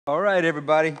All right,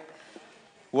 everybody.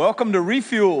 Welcome to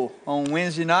Refuel on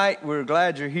Wednesday night. We're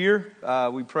glad you're here.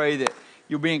 We pray that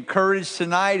you'll be encouraged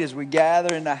tonight as we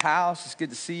gather in the house. It's good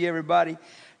to see everybody.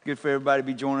 Good for everybody to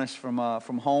be joining us from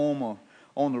home or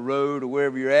on the road or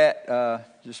wherever you're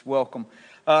at. Just welcome.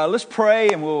 Let's pray,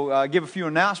 and we'll give a few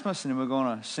announcements, and then we're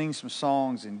going to sing some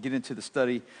songs and get into the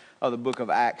study of the book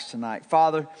of Acts tonight.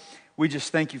 Father, we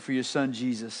just thank you for your son,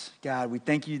 Jesus. God, we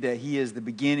thank you that he is the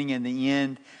beginning and the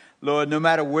end. Lord, no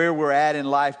matter where we're at in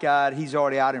life, God, he's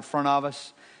already out in front of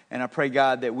us. And I pray,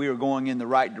 God, that we are going in the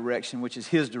right direction, which is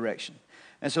his direction.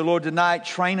 And so, Lord, tonight,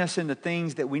 train us in the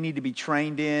things that we need to be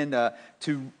trained in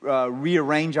to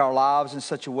rearrange our lives in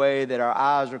such a way that our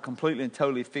eyes are completely and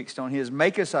totally fixed on his.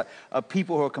 Make us a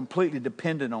people who are completely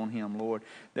dependent on him, Lord,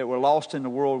 that we're lost in the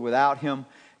world without him.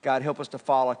 God, help us to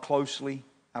follow closely.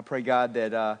 I pray, God,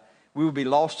 that we will be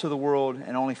lost to the world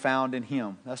and only found in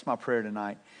him. That's my prayer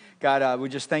tonight. God, we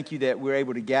just thank you that we're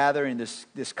able to gather in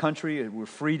this country. We're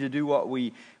free to do what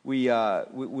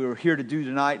we're here to do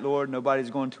tonight, Lord.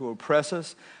 Nobody's going to oppress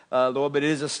us, Lord. But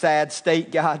it is a sad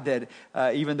state, God, that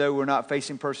even though we're not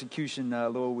facing persecution,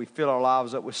 Lord, we fill our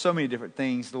lives up with so many different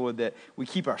things, Lord, that we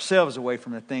keep ourselves away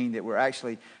from the thing that we're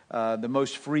actually the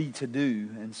most free to do.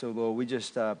 And so, Lord, we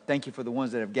just thank you for the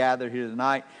ones that have gathered here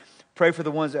tonight. Pray for the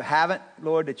ones that haven't,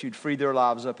 Lord, that you'd free their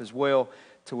lives up as well,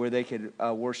 to where they could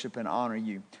worship and honor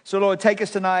you. So, Lord, take us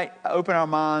tonight. Open our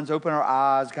minds, open our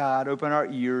eyes, God. Open our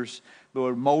ears.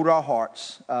 Lord, mold our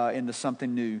hearts into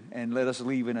something new. And let us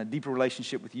leave in a deeper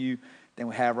relationship with you than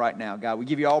we have right now. God, we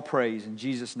give you all praise in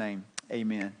Jesus' name.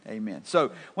 Amen. Amen.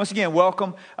 So, once again,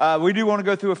 welcome. We do want to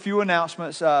go through a few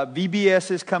announcements.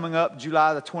 VBS is coming up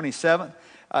July the 27th.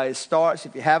 It starts.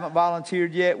 If you haven't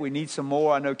volunteered yet, we need some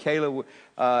more. I know Kayla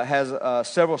has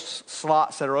several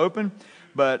slots that are open,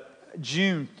 but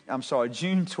June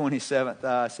 27th,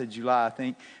 I said July, I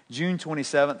think. June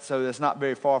 27th, so that's not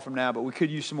very far from now, but we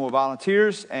could use some more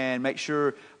volunteers, and make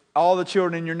sure all the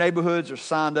children in your neighborhoods are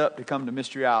signed up to come to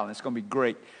Mystery Island. It's going to be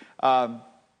great.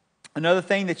 Another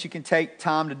thing that you can take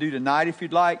time to do tonight, if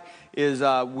you'd like, is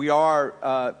we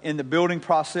are in the building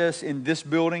process in this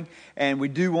building, and we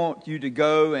do want you to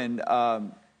go and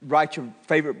write your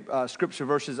favorite scripture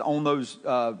verses on those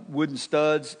wooden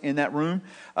studs in that room.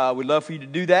 We'd love for you to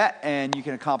do that, and you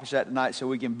can accomplish that tonight so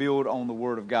we can build on the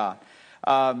Word of God.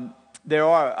 There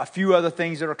are a few other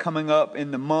things that are coming up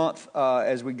in the month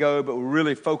as we go, but we're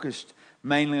really focused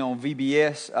mainly on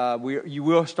VBS. You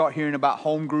will start hearing about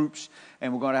home groups,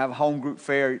 and we're going to have a home group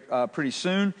fair pretty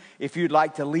soon. If you'd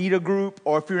like to lead a group,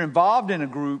 or if you're involved in a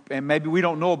group and maybe we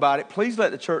don't know about it, please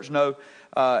let the church know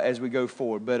as we go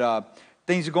forward. But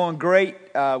things are going great.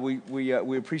 We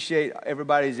appreciate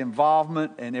everybody's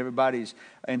involvement and everybody's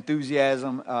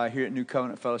enthusiasm here at New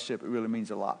Covenant Fellowship. It really means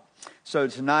a lot. So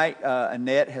tonight,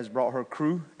 Annette has brought her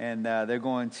crew, and they're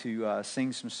going to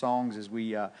sing some songs as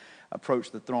we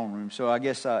approach the throne room. So I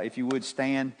guess if you would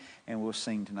stand, and we'll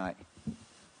sing tonight.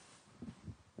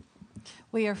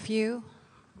 We are few,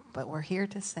 but we're here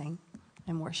to sing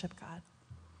and worship God.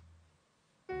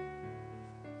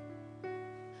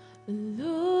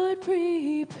 Lord,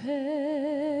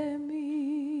 prepare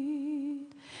me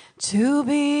to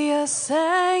be a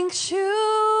sanctuary,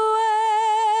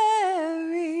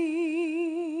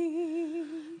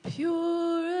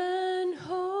 pure and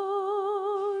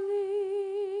holy,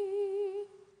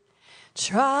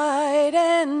 tried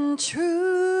and true.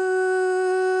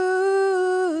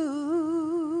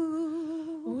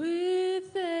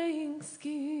 With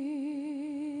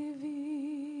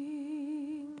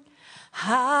thanksgiving,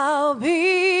 I'll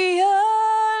be a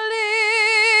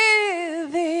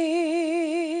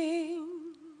living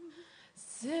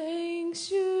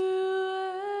sanctuary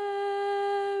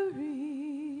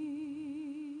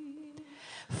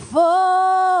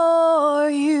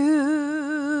for you.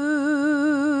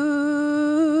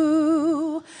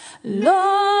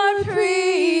 Lord,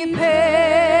 prepare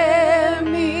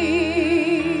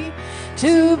me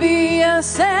to be a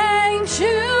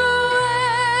sanctuary,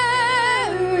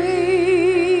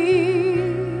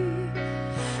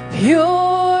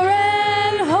 pure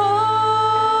and holy,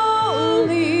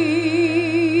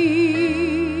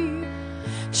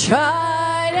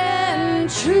 tried and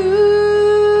true.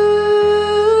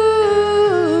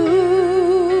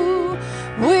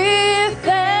 With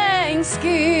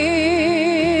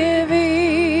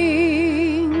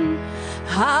thanksgiving,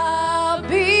 I'll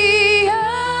be a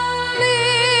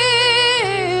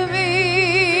living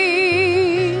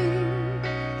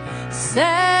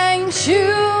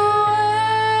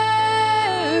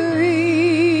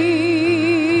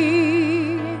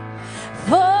sanctuary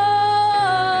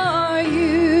for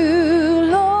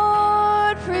you.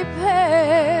 Lord,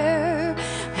 prepare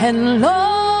And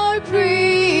Lord,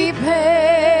 prepare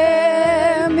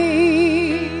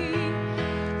me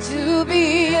to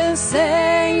be a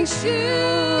sanctuary,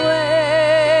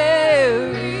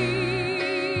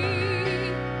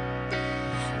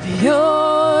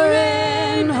 pure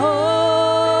and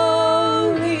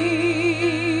holy,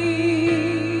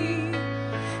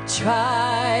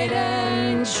 tried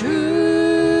and true,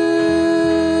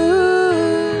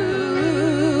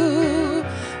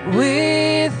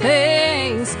 with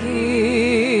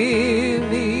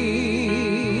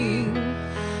thanksgiving,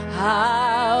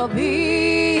 I'll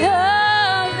be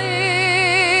a living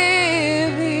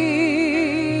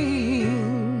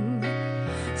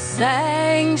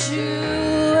sanctuary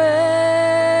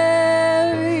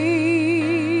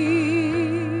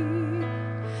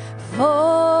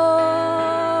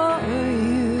for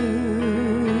you.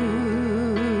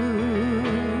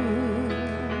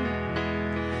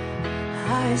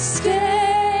 I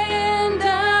stand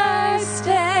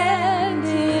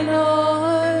in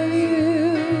awe of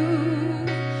you.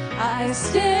 I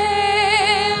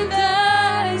stand in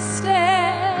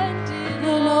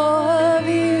awe of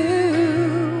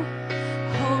you.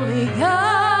 Holy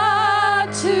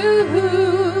God, to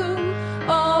whom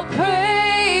all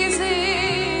praise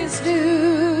is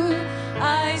due,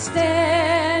 I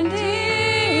stand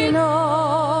in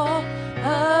awe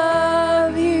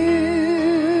of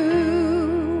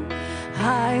you.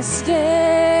 I stand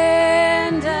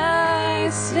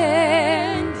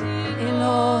in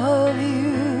awe of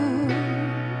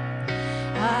you.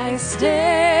 I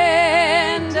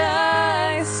stand in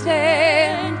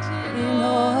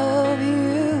awe of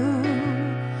you.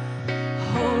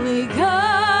 Holy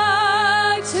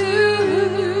God, to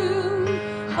whom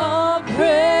all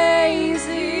praise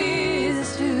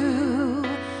is due,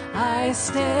 I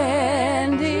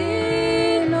stand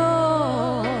in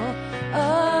awe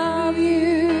of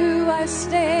you. I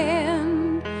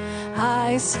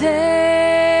stand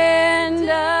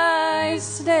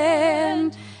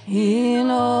in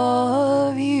awe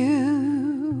of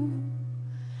you.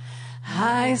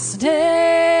 I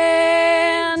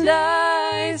stand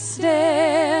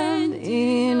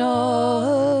in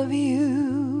awe of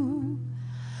you.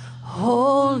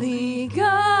 Holy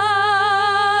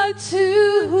God,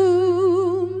 to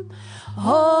whom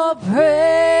all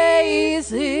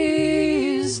praise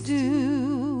is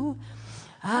due,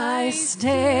 I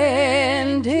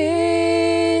stand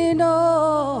in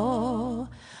awe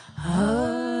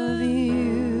of you.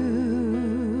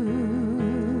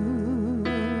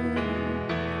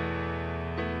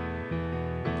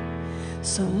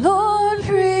 So Lord,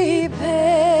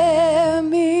 prepare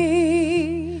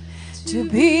me to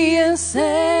be a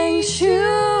sanctuary,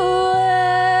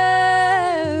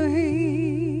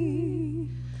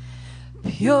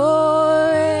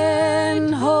 pure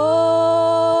and holy,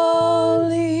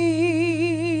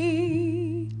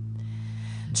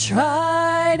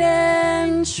 tried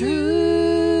and true,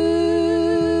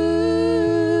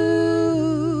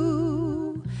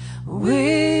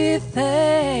 with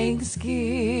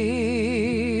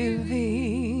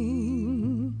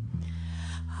thanksgiving,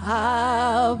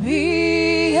 I'll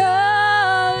be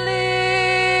a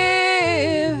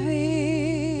living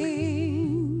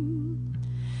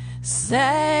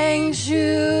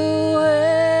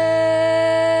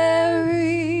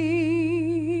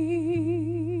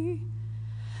sanctuary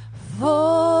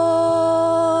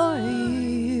for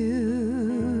you.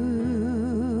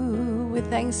 With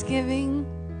thanksgiving,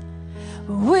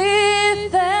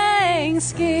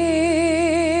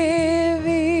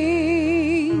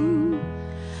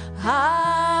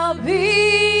 I'll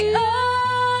be a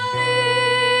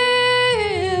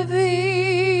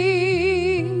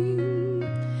living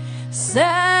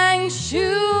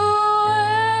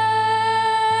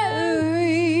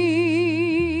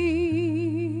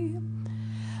sanctuary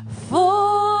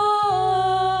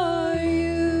for you.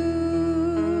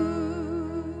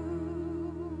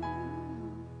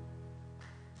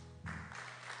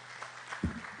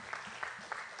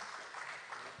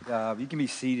 You can be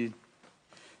seated.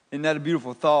 Isn't that a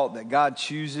beautiful thought that God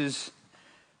chooses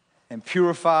and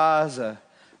purifies a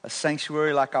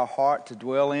sanctuary like our heart to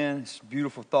dwell in? It's a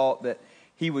beautiful thought that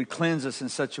He would cleanse us in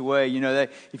such a way. You know,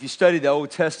 if you study the Old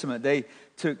Testament, they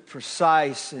took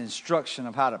precise instruction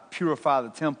of how to purify the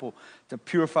temple, to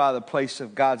purify the place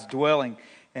of God's dwelling,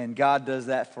 and God does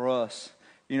that for us.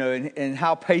 You know, and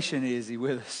how patient is He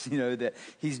with us, you know, that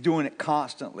He's doing it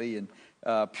constantly and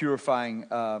purifying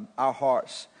our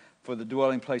hearts for the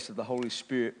dwelling place of the Holy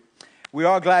Spirit. We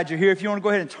are glad you're here. If you want to go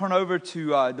ahead and turn over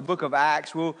to the book of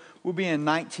Acts, we'll be in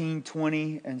 19,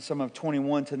 20, and some of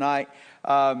 21 tonight.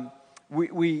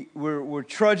 We're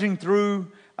trudging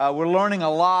through We're learning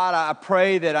a lot. I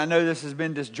pray that, I know this has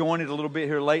been disjointed a little bit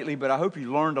here lately, but I hope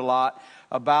you learned a lot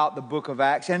about the book of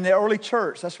Acts and the early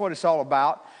church. That's what it's all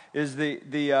about. Is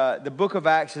the book of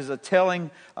Acts is a telling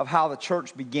of how the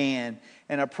church began.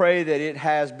 And I pray that it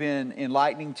has been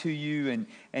enlightening to you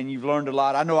and you've learned a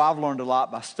lot. I know I've learned a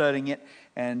lot by studying it.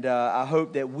 And I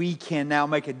hope that we can now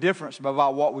make a difference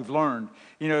about what we've learned.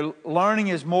 You know, learning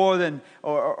is more than,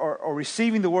 or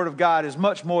receiving the Word of God is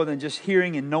much more than just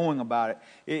hearing and knowing about it.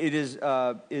 It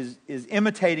is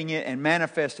imitating it and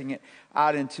manifesting it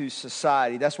out into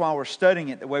society. That's why we're studying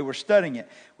it the way we're studying it.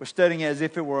 We're studying it as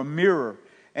if it were a mirror.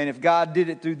 And if God did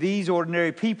it through these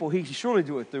ordinary people, He can surely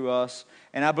do it through us.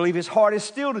 And I believe His heart is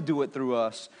still to do it through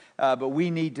us. But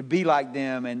we need to be like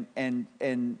them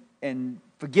and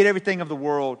forget everything of the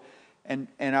world, and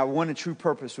our one and true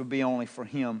purpose would be only for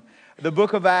Him. The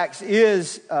book of Acts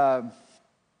is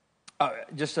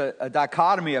just a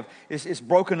dichotomy of, it's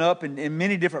broken up in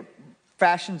many different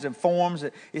fashions and forms.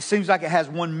 It seems like it has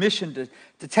one mission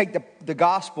to take the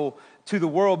gospel to the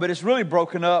world, but it's really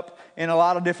broken up in a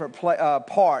lot of different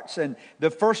parts. And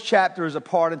the first chapter is a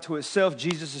part unto itself.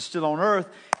 Jesus is still on earth.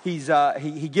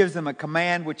 He gives them a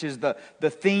command, which is the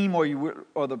theme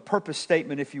or the purpose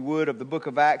statement, if you would, of the book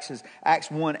of Acts. Is Acts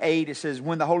 1:8. It says,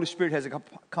 "When the Holy Spirit has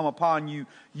come upon you,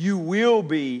 you will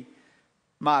be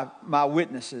my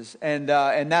witnesses." And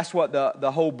that's what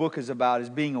the whole book is about, is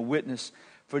being a witness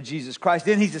for Jesus Christ.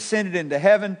 Then He's ascended into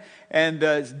heaven, and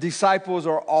the disciples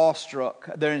are awestruck.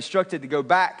 They're instructed to go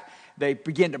back. They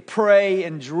begin to pray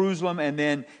in Jerusalem, and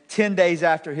then 10 days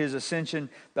after His ascension,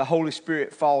 the Holy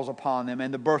Spirit falls upon them,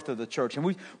 and the birth of the church.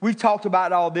 And we've talked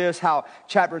about all this, how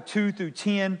chapter 2 through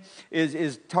 10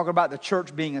 is talking about the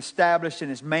church being established, and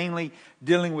it's mainly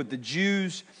dealing with the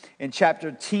Jews. In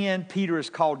chapter 10, Peter is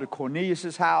called to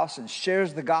Cornelius' house and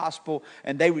shares the gospel,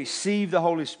 and they receive the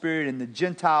Holy Spirit, and the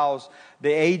Gentiles,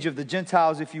 the age of the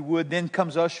Gentiles, if you would, then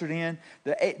comes ushered in.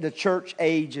 The church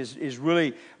age is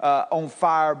really on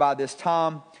fire by this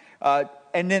time.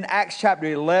 And then Acts chapter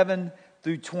 11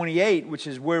 through 28, which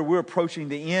is where we're approaching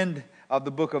the end of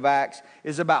the book of Acts,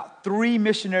 is about 3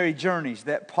 missionary journeys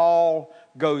that Paul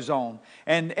goes on.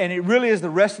 And it really is the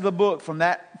rest of the book from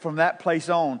that place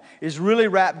on is really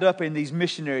wrapped up in these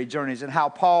missionary journeys and how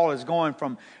Paul is going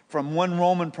from one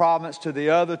Roman province to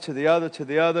the other, to the other, to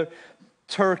the other,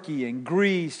 Turkey and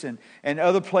Greece and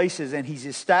other places, and he's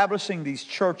establishing these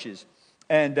churches.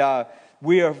 And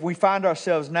we find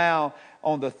ourselves now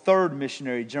on the 3rd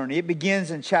missionary journey. It begins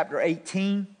in chapter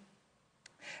 18.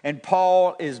 And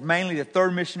Paul is mainly, the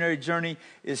 3rd missionary journey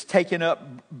is taken up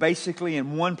basically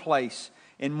in one place,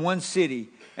 in one city.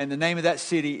 And the name of that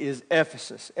city is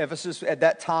Ephesus. Ephesus at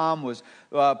that time was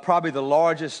probably the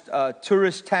largest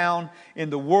tourist town in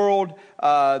the world.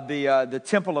 The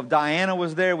Temple of Diana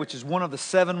was there, which is one of the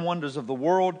 7 wonders of the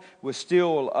world, was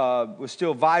still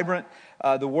vibrant.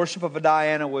 The worship of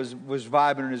Diana was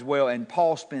vibrant as well. And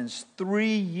Paul spends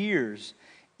 3 years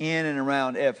in and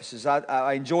around Ephesus.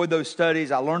 I enjoyed those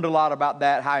studies. I learned a lot about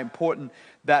that, how important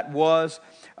that was.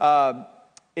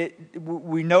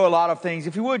 We know a lot of things.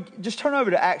 If you would, just turn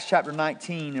over to Acts chapter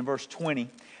 19 and verse 20.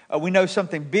 We know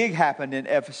something big happened in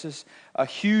Ephesus. A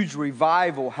huge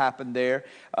revival happened there.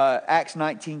 Acts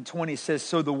 19:20 says,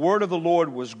 "So the word of the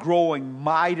Lord was growing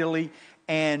mightily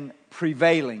and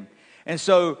prevailing." And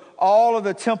so all of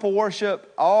the temple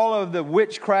worship, all of the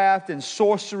witchcraft and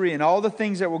sorcery and all the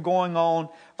things that were going on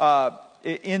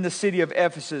in the city of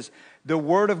Ephesus, the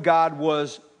word of God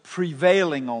was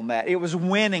prevailing on that. It was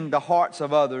winning the hearts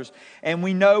of others. And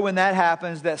we know when that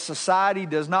happens that society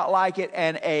does not like it,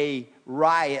 and a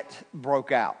riot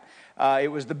broke out.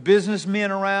 It was the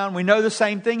businessmen around. We know the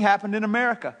same thing happened in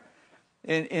America.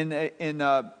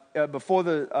 Before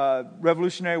the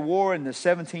Revolutionary War in the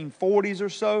 1740s or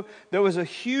so, there was a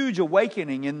huge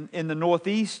awakening in the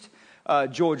Northeast.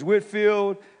 George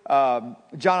Whitefield,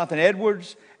 Jonathan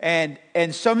Edwards, and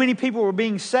so many people were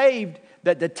being saved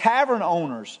that the tavern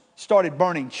owners started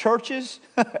burning churches.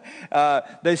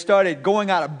 They started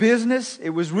going out of business. It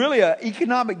was really an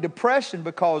economic depression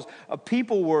because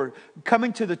people were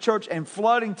coming to the church and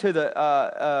flooding to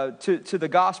the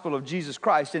gospel of Jesus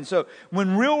Christ. And so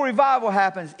when real revival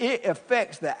happens, it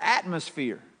affects the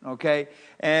atmosphere. Okay,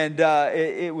 and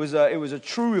it was a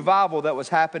true revival that was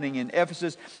happening in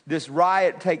Ephesus. This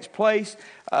riot takes place.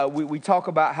 We talk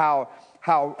about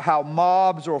how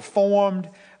mobs are formed.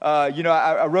 I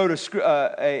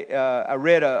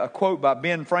read a quote by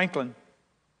Ben Franklin.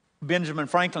 Benjamin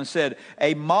Franklin said,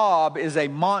 "A mob is a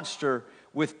monster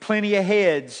with plenty of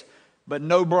heads, but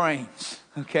no brains."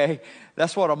 Okay,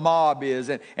 that's what a mob is,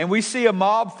 and we see a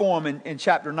mob form in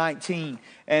chapter 19,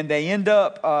 and they end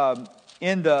up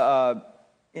in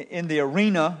in the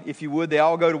arena, if you would. They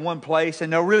all go to one place,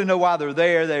 and they'll really know why they're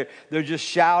there. They're just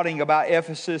shouting about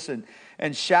Ephesus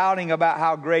and shouting about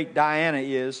how great Diana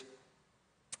is.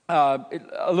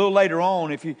 A little later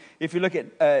on, if you look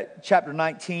at chapter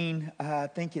 19, I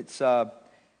think it's...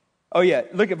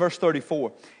 look at verse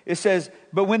 34. It says,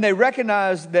 "But when they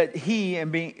recognized that he,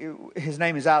 his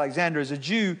name is Alexander, is a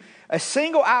Jew, a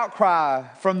single outcry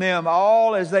from them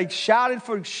all as they shouted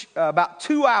for about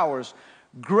 2 hours,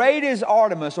 'Great is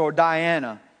Artemis,' or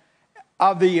Diana,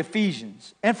 of the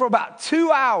Ephesians." And for about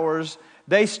 2 hours,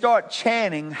 they start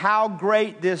chanting how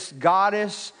great this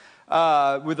goddess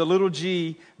with a little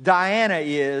g, Diana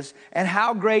is, and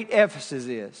how great Ephesus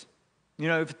is. You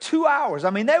know, for 2 hours. I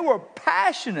mean, they were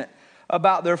passionate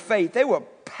about their faith. They were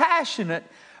passionate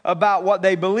about what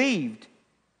they believed.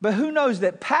 But who knows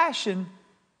that passion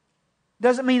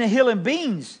doesn't mean a hill and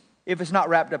beans if it's not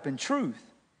wrapped up in truth.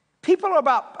 People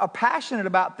are passionate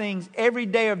about things every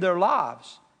day of their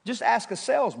lives. Just ask a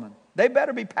salesman. They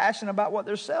better be passionate about what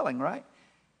they're selling, right?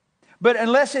 But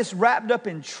unless it's wrapped up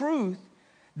in truth,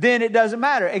 then it doesn't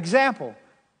matter. Example,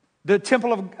 the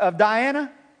temple of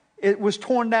Diana, it was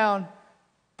torn down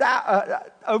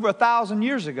over 1,000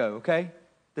 years ago, okay?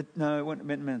 No, it wouldn't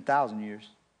have been 1,000 years.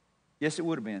 Yes, it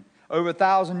would have been. Over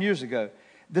 1,000 years ago.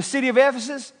 The city of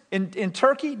Ephesus in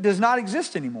Turkey does not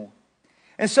exist anymore.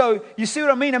 And so, you see what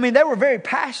I mean? I mean, they were very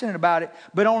passionate about it,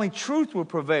 but only truth would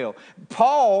prevail.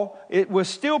 Paul was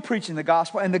still preaching the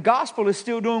gospel, and the gospel is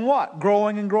still doing what?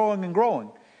 Growing and growing and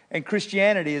growing. And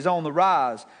Christianity is on the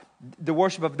rise. The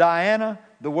worship of Diana,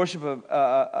 the worship of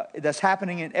that's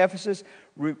happening in Ephesus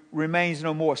remains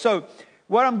no more. So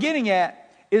what I'm getting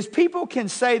at is people can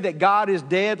say that God is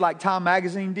dead like Time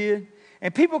Magazine did.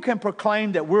 And people can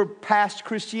proclaim that we're past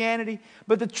Christianity.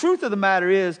 But the truth of the matter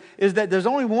is that there's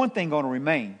only one thing going to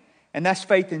remain. And that's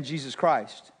faith in Jesus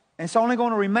Christ. And it's only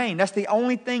going to remain. That's the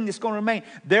only thing that's going to remain.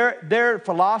 Their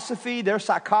philosophy, their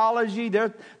psychology,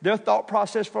 their thought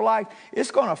process for life,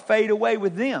 it's going to fade away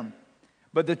with them.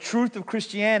 But the truth of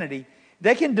Christianity,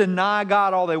 they can deny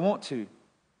God all they want to.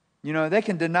 You know, they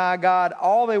can deny God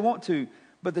all they want to,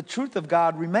 but the truth of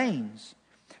God remains.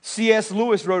 C.S.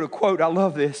 Lewis wrote a quote, I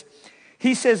love this.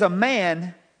 He says, "A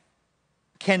man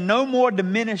can no more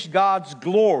diminish God's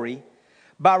glory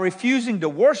by refusing to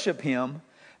worship Him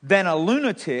than a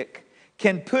lunatic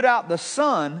can put out the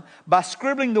sun by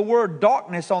scribbling the word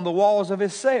darkness on the walls of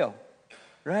his cell."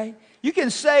 Right? You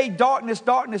can say darkness,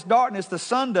 darkness, darkness. The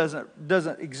sun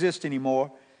doesn't exist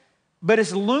anymore. But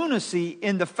it's lunacy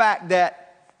in the fact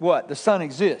that, what? The sun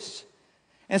exists.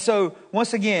 And so,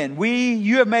 once again,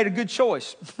 you have made a good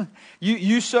choice.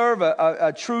 You serve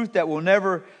a truth that will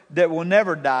never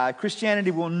die.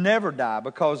 Christianity will never die,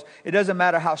 because it doesn't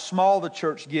matter how small the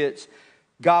church gets,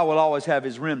 God will always have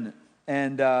His remnant.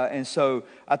 And so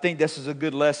I think this is a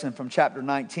good lesson from chapter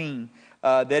 19,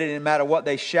 that it didn't matter what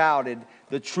they shouted,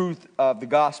 the truth of the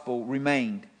gospel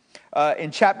remained.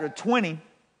 In chapter 20,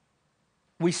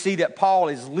 we see that Paul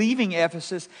is leaving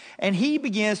Ephesus, and he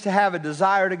begins to have a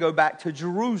desire to go back to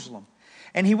Jerusalem.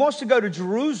 And he wants to go to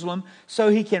Jerusalem so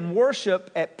he can worship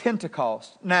at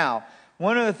Pentecost. Now,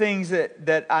 one of the things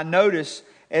that I notice,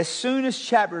 as soon as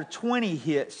chapter 20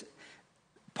 hits,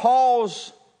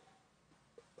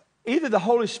 either the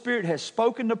Holy Spirit has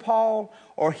spoken to Paul,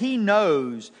 or he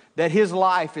knows that his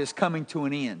life is coming to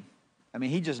an end. I mean,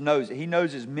 he just knows it. He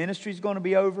knows his ministry is going to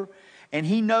be over. And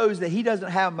he knows that he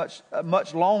doesn't have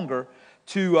much longer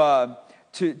to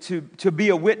be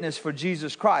a witness for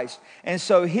Jesus Christ. And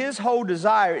so his whole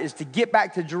desire is to get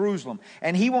back to Jerusalem.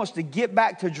 And he wants to get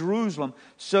back to Jerusalem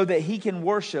so that he can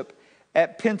worship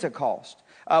at Pentecost.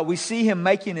 We see him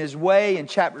making his way in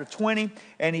chapter 20,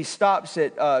 and he stops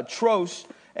at Troas,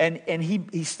 and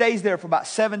he stays there for about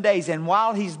 7 days. And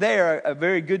while he's there, a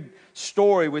very good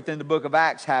story within the book of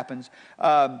Acts happens.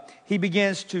 He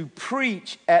begins to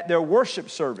preach at their worship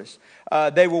service.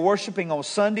 They were worshiping on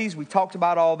Sundays. We talked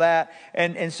about all that.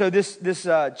 And so this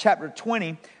chapter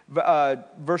 20,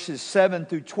 verses 7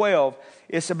 through 12,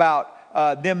 it's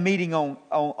about them meeting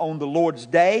on the Lord's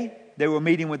day. They were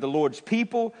meeting with the Lord's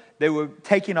people. They were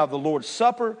taking of the Lord's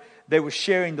Supper. They were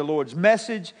sharing the Lord's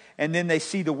message, and then they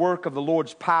see the work of the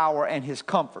Lord's power and His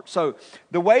comfort. So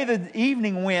the way the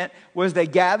evening went was they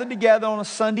gathered together on a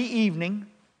Sunday evening.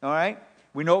 All right,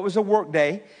 we know it was a work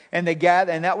day, and they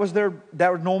gathered, and that was their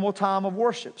normal time of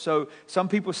worship. So some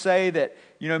people say that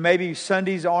maybe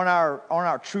Sundays aren't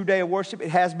our true day of worship.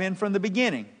 It has been from the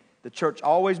beginning. The church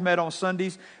always met on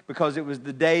Sundays because it was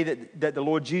the day that the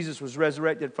Lord Jesus was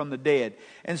resurrected from the dead,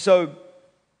 and so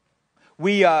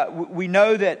We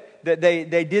know that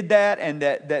they did that, and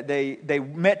that they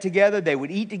met together, they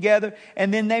would eat together,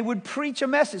 and then they would preach a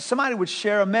message. Somebody would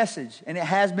share a message, and it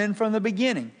has been from the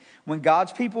beginning. When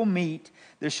God's people meet,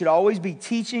 there should always be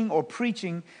teaching or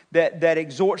preaching that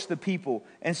exhorts the people.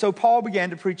 And so Paul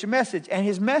began to preach a message, and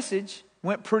his message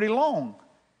went pretty long.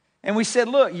 And we said,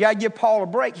 look, you got to give Paul a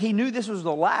break. He knew this was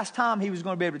the last time he was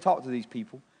going to be able to talk to these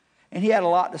people, and he had a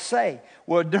lot to say.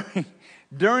 Well,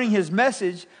 during his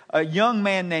message, a young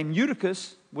man named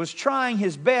Eutychus was trying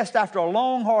his best after a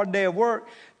long, hard day of work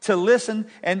to listen.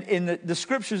 And in the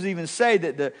scriptures even say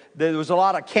that there was a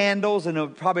lot of candles and there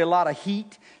was probably a lot of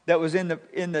heat that was in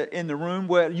the room,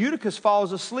 where Eutychus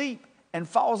falls asleep and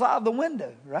falls out of the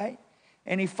window, right?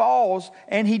 And he falls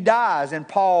and he dies, and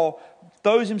Paul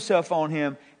throws himself on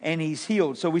him and he's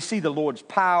healed. So we see the Lord's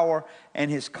power and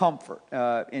his comfort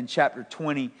in chapter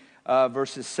 20,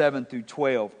 verses 7 through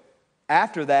 12.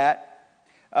 After that,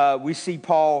 we see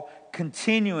Paul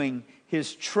continuing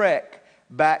his trek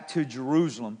back to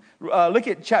Jerusalem. Look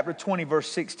at chapter 20, verse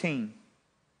 16.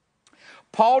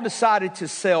 Paul decided to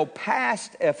sail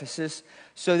past Ephesus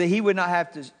so that he would not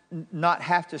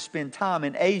have to spend time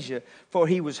in Asia, for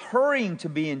he was hurrying to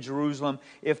be in Jerusalem,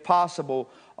 if possible,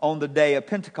 on the day of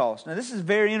Pentecost. Now, this is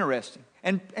very interesting.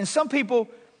 And some people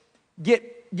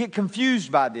get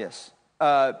confused by this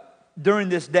during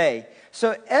this day.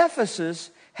 So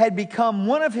Ephesus had become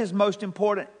one of his most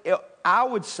important, I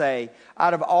would say,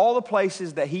 out of all the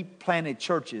places that he planted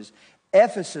churches,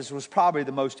 Ephesus was probably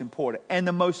the most important and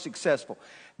the most successful.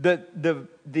 The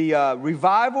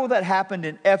revival that happened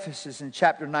in Ephesus in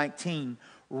chapter 19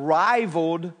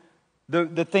 rivaled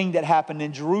the thing that happened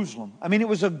in Jerusalem. I mean, it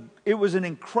was an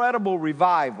incredible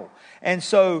revival. And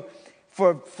so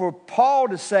for Paul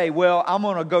to say, well, I'm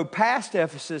going to go past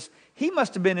Ephesus, he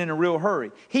must have been in a real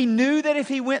hurry. He knew that if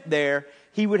he went there,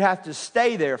 he would have to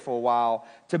stay there for a while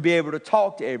to be able to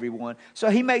talk to everyone. So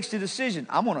he makes the decision,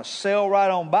 I'm going to sail right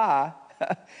on by,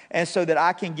 and so that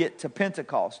I can get to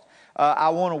Pentecost. I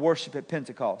want to worship at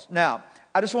Pentecost. Now,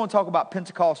 I just want to talk about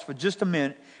Pentecost for just a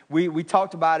minute. We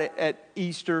talked about it at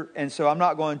Easter, and so I'm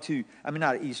not going to,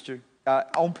 not at Easter,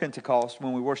 on Pentecost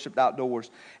when we worshiped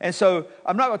outdoors. And so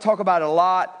I'm not going to talk about it a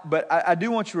lot, but I do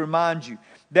want to remind you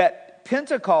that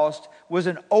Pentecost was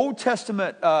an Old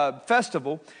Testament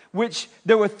festival, which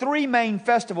there were three main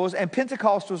festivals, and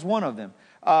Pentecost was one of them.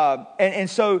 And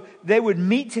so they would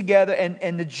meet together,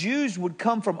 and the Jews would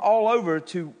come from all over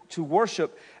to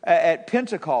worship at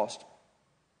Pentecost.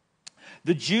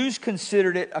 The Jews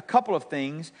considered it a couple of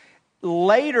things.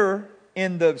 Later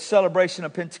in the celebration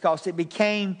of Pentecost, it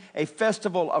became a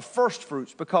festival of first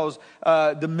fruits, because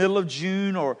the middle of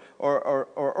June or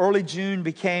early June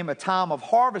became a time of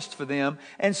harvest for them.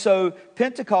 And so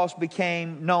Pentecost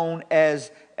became known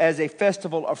as a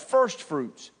festival of first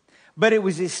fruits. But it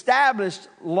was established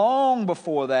long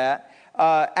before that,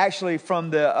 actually from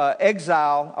the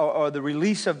exile or the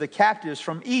release of the captives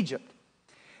from Egypt.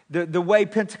 The way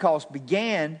Pentecost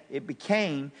began, it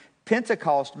became,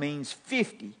 Pentecost means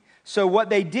 50. So what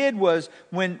they did was,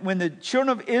 when the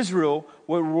children of Israel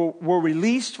were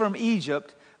released from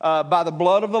Egypt by the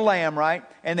blood of the Lamb, right?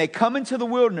 And they come into the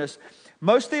wilderness,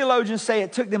 most theologians say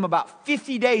it took them about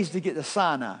 50 days to get to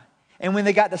Sinai. And when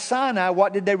they got to Sinai,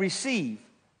 what did they receive?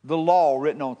 The law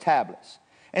written on tablets.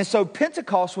 And so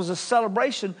Pentecost was a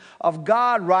celebration of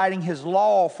God writing his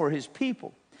law for his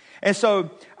people. And so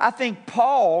I think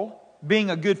Paul, being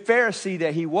a good Pharisee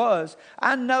that he was,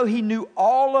 I know he knew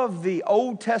all of the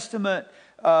Old Testament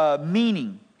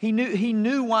meaning. He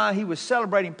knew why he was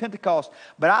celebrating Pentecost,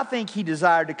 but I think he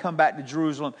desired to come back to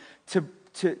Jerusalem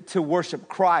to worship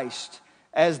Christ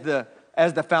as the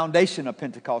foundation of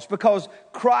Pentecost, because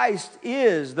Christ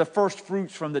is the first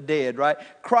fruits from the dead, right?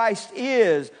 Christ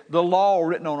is the law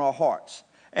written on our hearts,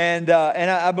 and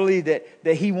I believe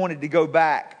that he wanted to go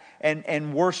back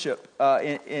and worship,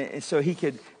 so he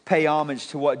could pay homage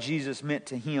to what Jesus meant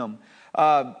to him.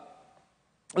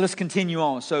 Let's continue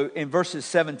on. So in verses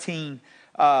 17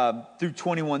 through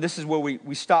 21, this is where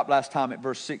we stopped last time, at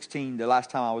verse 16, the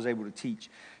last time I was able to teach.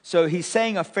 So he's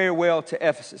saying a farewell to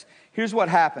Ephesus. Here's what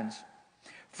happens.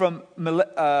 From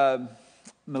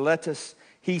Miletus,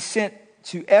 he sent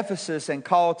to Ephesus and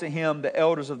called to him the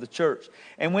elders of the church.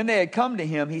 And when they had come to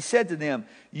him, he said to them,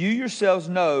 "You yourselves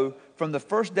know from the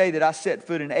first day that I set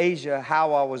foot in Asia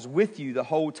how I was with you the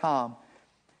whole time,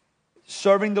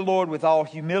 serving the Lord with all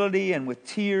humility and with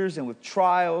tears and with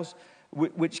trials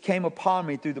which came upon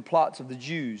me through the plots of the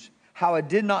Jews. How I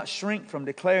did not shrink from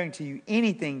declaring to you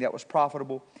anything that was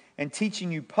profitable, and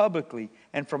teaching you publicly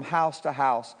and from house to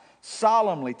house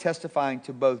solemnly testifying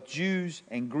to both Jews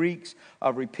and Greeks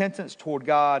of repentance toward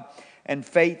God and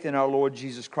faith in our Lord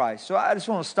Jesus Christ. So I just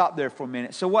want to stop there for a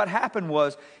minute. So what happened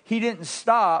was, he didn't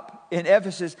stop in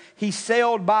Ephesus. He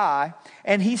sailed by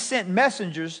and he sent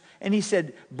messengers and he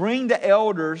said, bring the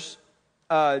elders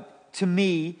to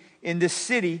me in this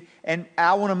city and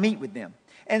I want to meet with them.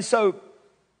 And so,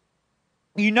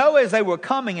 as they were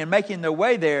coming and making their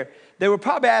way there, they were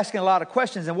probably asking a lot of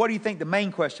questions. And what do you think the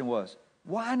main question was?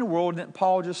 Why in the world didn't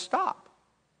Paul just stop?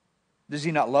 Does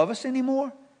he not love us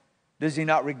anymore? Does he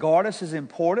not regard us as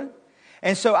important?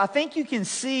 And so I think you can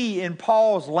see in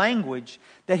Paul's language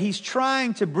that he's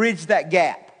trying to bridge that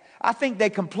gap. I think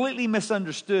they completely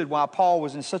misunderstood why Paul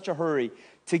was in such a hurry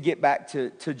to get back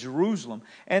to Jerusalem.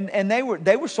 And they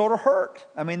were sort of hurt.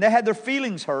 I mean, they had their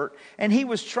feelings hurt. And he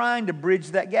was trying to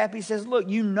bridge that gap. He says, look,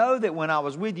 you know that when I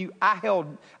was with you, I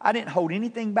didn't hold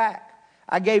anything back.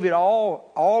 I gave it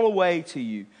all away to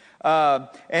you.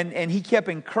 And he kept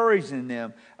encouraging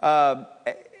them.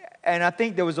 And I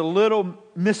think there was a little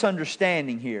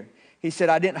misunderstanding here. He said,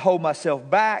 I didn't hold myself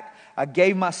back. I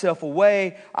gave myself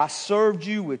away. I served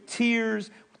you with tears,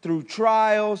 through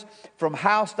trials, from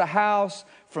house to house,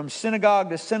 from synagogue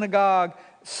to synagogue,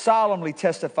 solemnly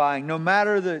testifying, no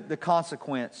matter the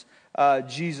consequence,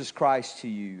 Jesus Christ to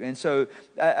you. And so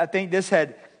I think this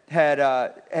had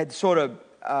sort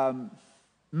of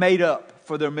made up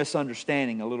for their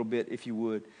misunderstanding a little bit, if you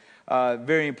would.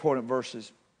 Very important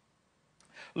verses.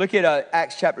 Look at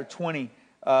Acts chapter 20,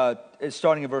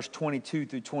 starting at verse 22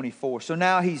 through 24. So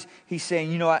now he's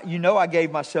saying, I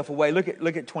gave myself away. Look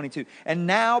at 22. And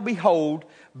now behold,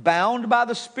 bound by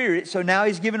the Spirit. So now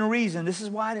he's given a reason. This is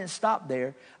why I didn't stop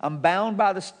there. I'm bound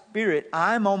by the Spirit.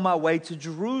 I'm on my way to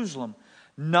Jerusalem,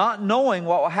 not knowing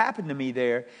what will happen to me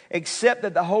there, except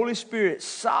that the Holy Spirit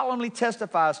solemnly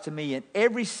testifies to me in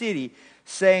every city,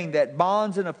 saying that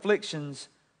bonds and afflictions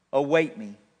await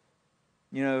me.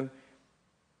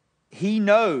 He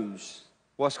knows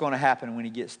what's going to happen when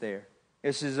he gets there.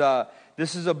 This is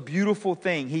a beautiful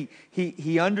thing.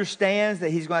 He understands that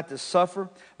he's going to have to suffer.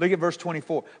 Look at verse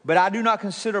 24. But I do not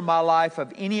consider my life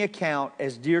of any account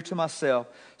as dear to myself,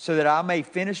 so that I may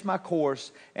finish my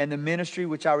course and the ministry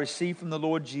which I received from the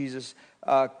Lord Jesus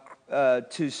to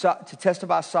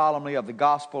testify solemnly of the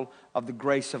gospel of the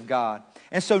grace of God.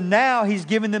 And so now he's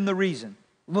giving them the reason.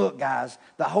 Look, guys,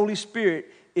 the Holy Spirit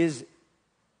is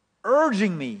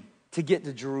urging me to get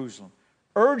to Jerusalem,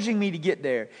 urging me to get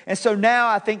there. And so now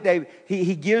I think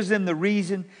he gives them the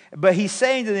reason, but he's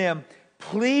saying to them,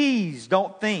 please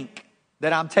don't think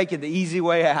that I'm taking the easy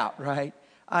way out, right?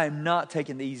 I am not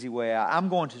taking the easy way out. I'm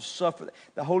going to suffer.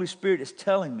 The Holy Spirit is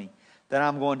telling me that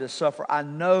I'm going to suffer. I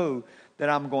know that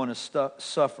I'm going to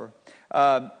suffer.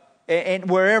 And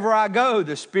wherever I go,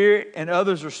 the Spirit and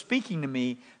others are speaking to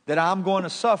me that I'm going to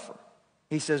suffer.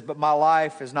 He says, but my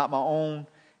life is not my own.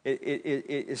 It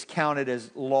is counted as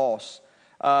loss.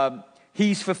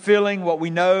 He's fulfilling what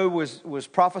we know was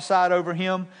prophesied over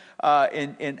him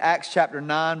in Acts chapter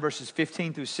 9, verses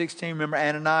 15 through 16. Remember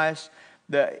Ananias?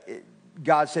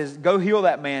 God says, go heal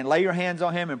that man. Lay your hands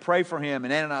on him and pray for him.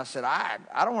 And Ananias said, I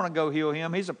don't want to go heal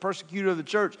him. He's a persecutor of the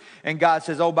church. And God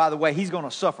says, oh, by the way, he's going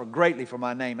to suffer greatly for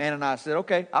my name. Ananias said,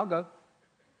 okay, I'll go.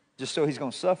 Just so he's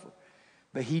going to suffer.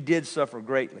 But he did suffer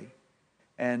greatly.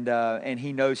 And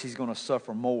he knows he's going to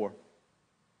suffer more.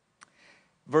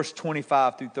 Verse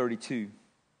 25 through 32.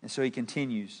 And so he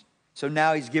continues. So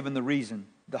now he's given the reason.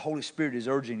 The Holy Spirit is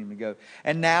urging him to go.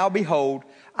 And now, behold,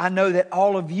 I know that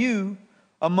all of you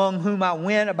among whom I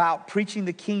went about preaching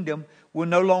the kingdom will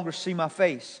no longer see my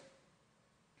face.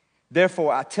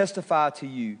 Therefore, I testify to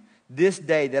you this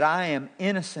day that I am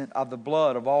innocent of the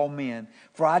blood of all men.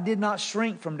 For I did not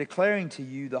shrink from declaring to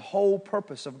you the whole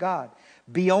purpose of God.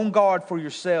 Be on guard for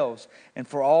yourselves and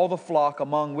for all the flock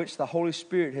among which the Holy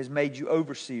Spirit has made you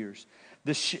overseers,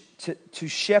 to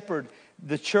shepherd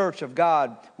the church of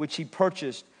God, which he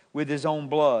purchased with his own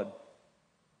blood.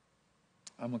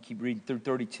 I'm going to keep reading through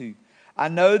 32. I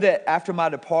know that after my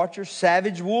departure,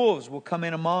 savage wolves will come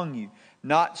in among you,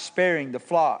 not sparing the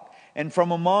flock. And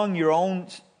from among your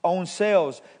own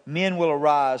selves, men will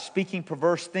arise, speaking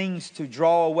perverse things to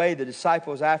draw away the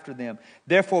disciples after them.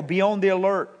 Therefore, be on the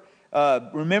alert,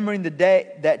 remembering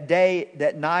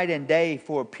that night and day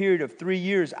for a period of 3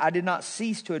 years, I did not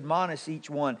cease to admonish each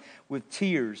one with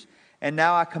tears. And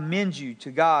now I commend you to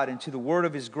God and to the word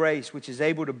of his grace, which is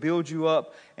able to build you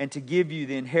up and to give you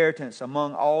the inheritance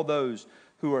among all those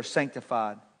who are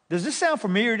sanctified. Does this sound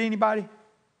familiar to anybody?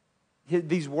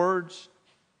 These words?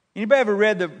 Anybody ever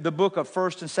read the book of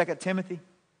 1st and 2nd Timothy?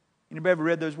 Anybody ever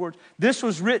read those words? This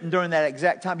was written during that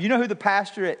exact time. You know who the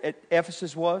pastor at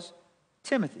Ephesus was?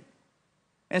 Timothy.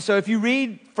 And so if you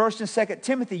read 1st and 2nd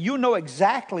Timothy, you'll know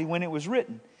exactly when it was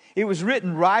written. It was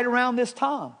written right around this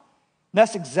time. And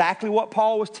that's exactly what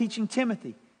Paul was teaching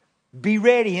Timothy. Be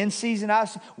ready, in season, out of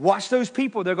season. Watch those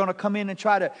people. They're going to come in and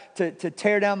try to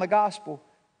tear down the gospel.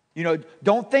 You know,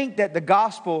 don't think that the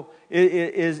gospel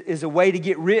is a way to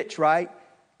get rich, right?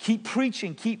 Keep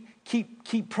preaching.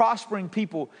 Keep prospering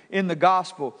people in the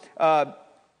gospel.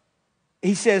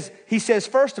 He says,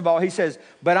 first of all, he says,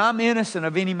 but I'm innocent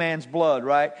of any man's blood,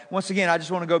 right? Once again, I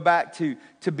just want to go back to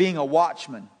being a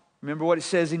watchman. Remember what it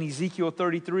says in Ezekiel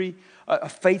 33? A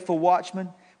faithful watchman.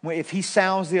 If he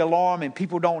sounds the alarm and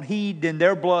people don't heed, then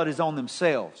their blood is on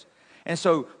themselves. And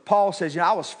so Paul says,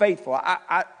 I was faithful.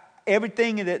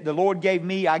 Everything that the Lord gave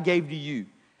me, I gave to you.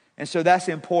 And so that's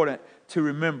important to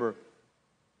remember,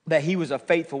 that he was a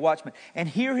faithful watchman. And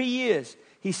here he is.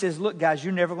 He says, look, guys,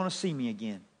 you're never going to see me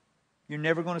again. You're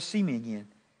never going to see me again.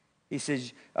 He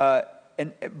says,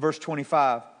 in verse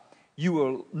 25, you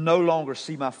will no longer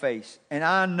see my face. And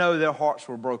I know their hearts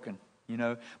were broken, you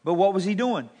know. But what was he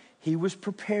doing? He was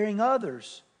preparing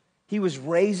others. He was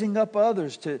raising up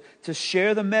others to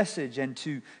share the message and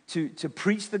to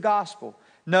preach the gospel.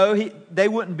 No, they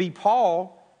wouldn't be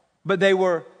Paul, but they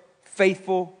were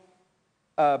faithful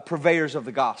purveyors of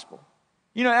the gospel.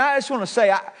 You know, and I just want to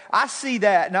say, I see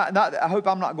that. I hope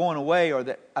I'm not going away or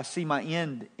that I see my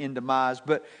end in demise,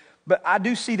 but I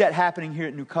do see that happening here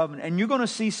at New Covenant. And you're going to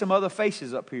see some other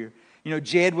faces up here. You know,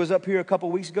 Jed was up here a couple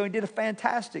of weeks ago and did a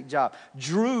fantastic job.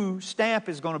 Drew Stamp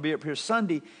is going to be up here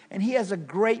Sunday, and he has a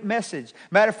great message.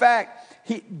 Matter of fact,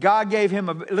 God gave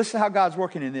him listen to how God's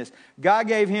working in this. God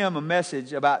gave him a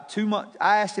message about 2 months.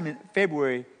 I asked him in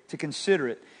February to consider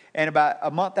it. And about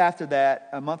a month after that,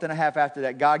 a month and a half after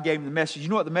that, God gave him the message. You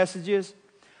know what the message is?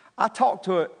 I talked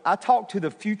to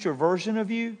the future version of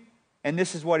you, and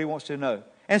this is what he wants to know.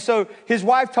 And so his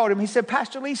wife told him, he said,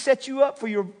 Pastor Lee set you up for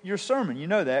your sermon. You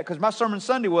know that, because my sermon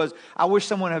Sunday was, I wish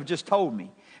someone had just told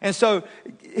me. And so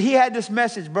he had this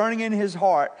message burning in his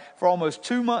heart for almost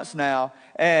 2 months now.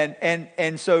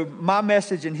 And so my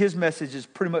message and his message is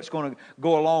pretty much going to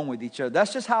go along with each other.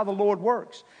 That's just how the Lord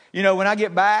works. You know, when I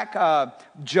get back,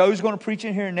 Joe's going to preach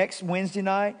in here next Wednesday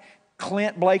night.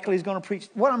 Clint Blakely is going to preach.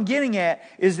 What I'm getting at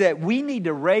is that we need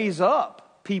to raise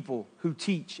up people who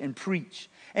teach and preach.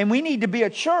 And we need to be a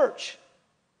church,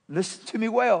 listen to me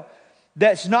well,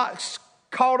 that's not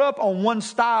caught up on one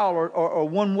style or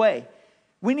one way.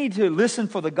 We need to listen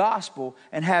for the gospel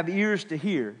and have ears to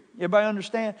hear. Everybody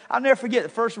understand? I'll never forget the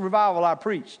first revival I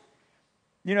preached.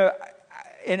 You know,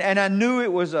 and I knew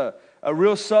it was a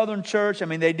real southern church. I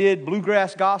mean, they did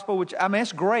bluegrass gospel, which, I mean,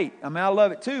 it's great. I mean, I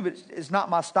love it too, but it's not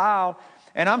my style.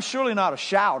 And I'm surely not a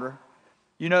shouter.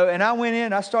 You know, and I went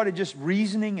in, I started just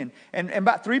reasoning, and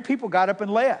about 3 people got up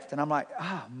and left. And I'm like,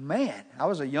 oh, man. I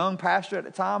was a young pastor at the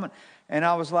time, and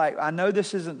I was like, I know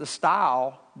this isn't the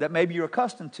style that maybe you're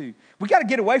accustomed to. We got to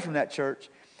get away from that, church.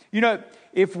 You know,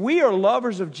 if we are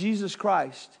lovers of Jesus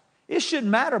Christ, it shouldn't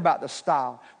matter about the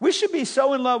style. We should be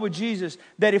so in love with Jesus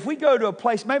that if we go to a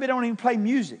place, maybe they don't even play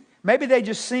music. Maybe they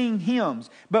just sing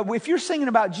hymns. But if you're singing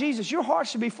about Jesus, your heart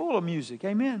should be full of music.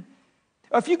 Amen.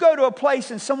 Or if you go to a place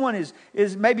and someone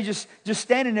is maybe just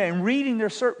standing there and reading their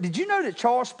sermon. Did you know that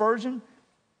Charles Spurgeon,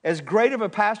 as great of a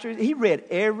pastor, he read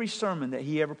every sermon that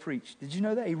he ever preached? Did you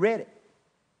know that? He read it.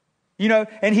 You know,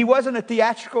 and he wasn't a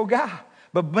theatrical guy.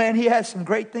 But man, he has some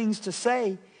great things to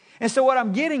say. And so what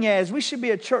I'm getting at is we should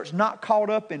be a church not caught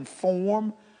up in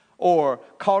form or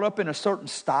caught up in a certain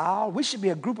style. We should be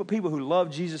a group of people who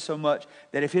love Jesus so much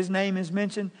that if his name is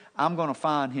mentioned, I'm going to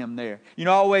find him there. You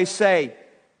know, I always say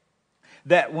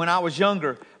that when I was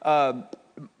younger,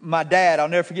 my dad, I'll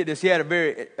never forget this, he had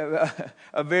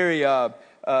a very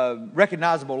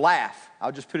recognizable laugh.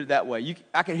 I'll just put it that way.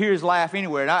 I could hear his laugh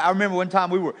anywhere. And I remember one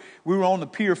time we were on the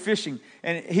pier fishing,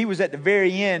 and he was at the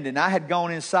very end, and I had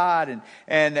gone inside,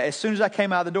 and as soon as I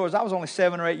came out of the doors, I was only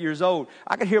 7 or 8 years old.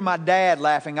 I could hear my dad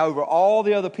laughing over all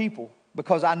the other people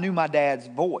because I knew my dad's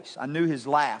voice. I knew his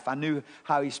laugh. I knew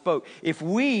how he spoke. If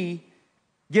we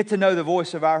get to know the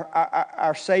voice of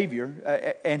our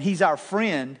Savior, and he's our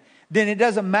friend, then it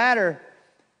doesn't matter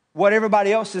what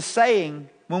everybody else is saying.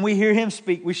 When we hear him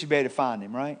speak, we should be able to find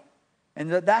him, right?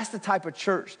 And that's the type of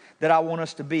church that I want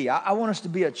us to be. I want us to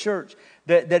be a church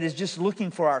that is just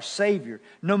looking for our Savior,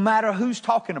 no matter who's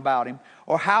talking about him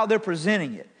or how they're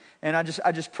presenting it. And I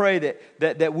just pray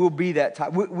that we'll be that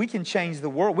type. We can change the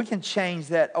world. We can change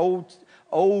that old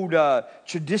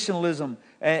traditionalism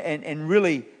and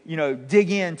really, you know,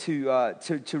 dig into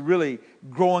to really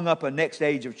growing up a next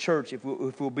age of church if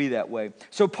we'll be that way.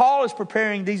 So Paul is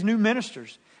preparing these new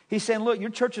ministers. He's saying, look, your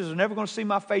churches are never going to see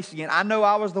my face again. I know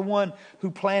I was the one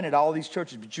who planted all these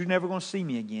churches, but you're never going to see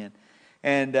me again.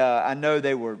 And I know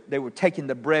they were taking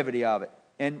the brevity of it.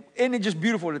 And isn't it just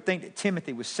beautiful to think that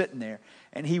Timothy was sitting there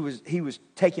and he was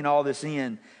taking all this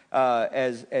in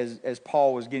as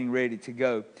Paul was getting ready to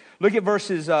go. Look at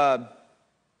verses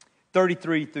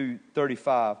 33 through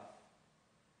 35.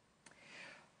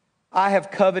 I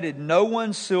have coveted no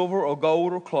one's silver or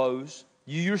gold or clothes.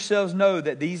 You yourselves know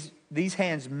that these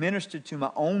hands ministered to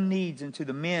my own needs and to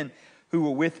the men who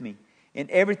were with me. In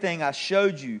everything I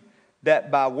showed you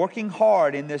that by working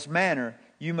hard in this manner,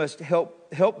 you must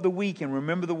help the weak and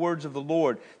remember the words of the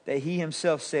Lord, that he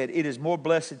himself said, it is more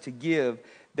blessed to give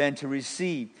than to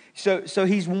receive. So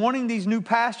he's warning these new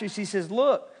pastors. He says,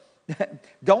 look,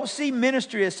 don't see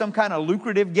ministry as some kind of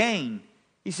lucrative gain.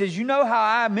 He says, you know how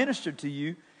I ministered to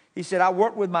you. He said, I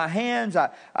worked with my hands.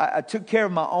 I took care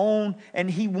of my own.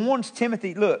 And he warns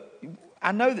Timothy, look,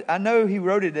 I know he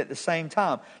wrote it at the same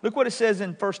time. Look what it says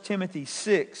in 1 Timothy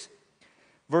 6,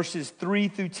 verses 3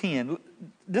 through 10.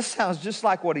 This sounds just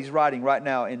like what he's writing right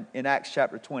now in Acts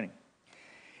chapter 20.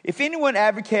 If anyone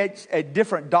advocates a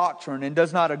different doctrine and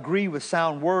does not agree with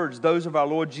sound words, those of our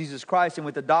Lord Jesus Christ, and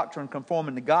with the doctrine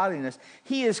conforming to godliness,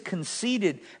 he is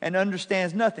conceited and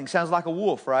understands nothing. Sounds like a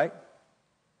wolf, right?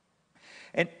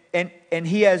 And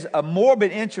he has a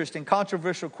morbid interest in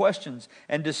controversial questions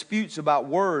and disputes about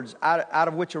words, out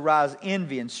of which arise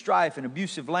envy and strife and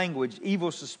abusive language,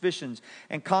 evil suspicions,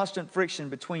 and constant friction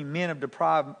between men of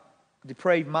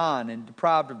depraved mind and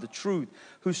deprived of the truth,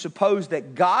 who suppose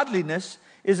that godliness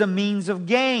is a means of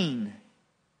gain.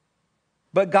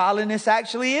 But godliness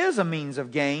actually is a means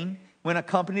of gain when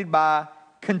accompanied by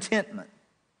contentment.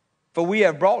 For we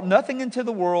have brought nothing into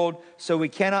the world, so we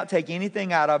cannot take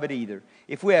anything out of it either.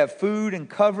 If we have food and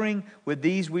covering, with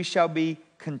these we shall be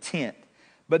content.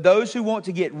 But those who want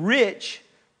to get rich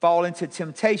fall into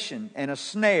temptation and a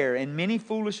snare and many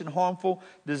foolish and harmful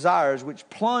desires, which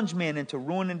plunge men into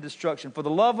ruin and destruction. For the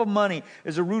love of money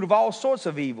is a root of all sorts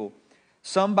of evil.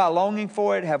 Some, by longing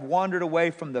for it, have wandered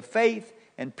away from the faith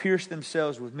and pierced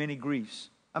themselves with many griefs.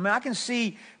 I mean, I can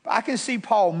see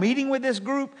Paul meeting with this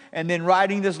group and then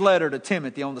writing this letter to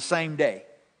Timothy on the same day.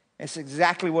 It's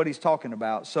exactly what he's talking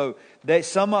about. So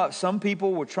some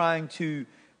people were trying to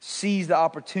seize the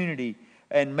opportunity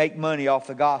and make money off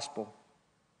the gospel.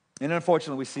 And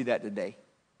unfortunately, we see that today.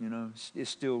 You know, it's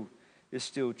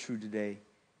still true today.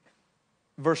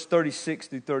 Verse 36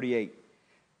 through 38.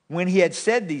 When he had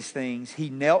said these things, he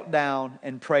knelt down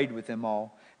and prayed with them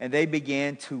all. And they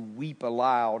began to weep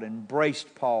aloud, and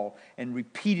embraced Paul, and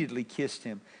repeatedly kissed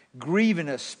him, grieving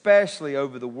especially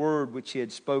over the word which he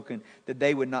had spoken, that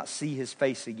they would not see his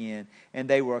face again. And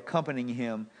they were accompanying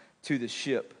him to the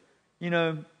ship. You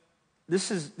know,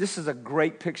 this is a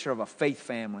great picture of a faith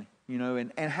family, you know,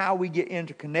 and how we get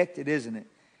interconnected, isn't it?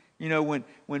 You know,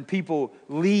 when people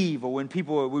leave, or when we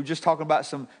were just talking about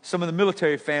some of the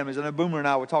military families, I know Boomer and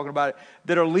I were talking about it,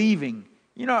 that are leaving.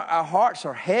 You know, our hearts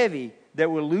are heavy that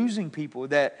we're losing people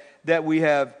that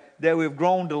we've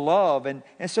grown to love. And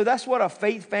so that's what a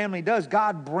faith family does.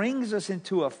 God brings us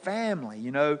into a family,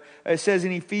 you know. It says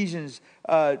in Ephesians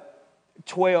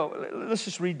 12, let's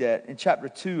just read that in chapter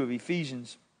 2 of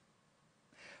Ephesians.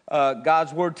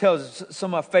 God's word tells us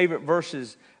some of my favorite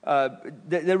verses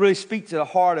that really speak to the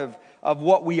heart of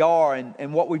what we are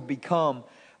and what we've become.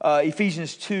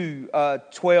 Ephesians 2,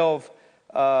 12,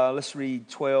 let's read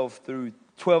 12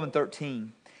 and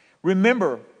 13.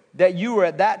 Remember that you were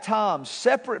at that time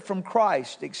separate from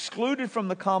Christ, excluded from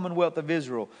the commonwealth of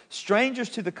Israel, strangers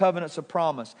to the covenants of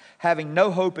promise, having no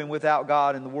hope and without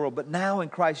God in the world. But now in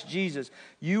Christ Jesus,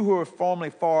 you who were formerly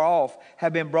far off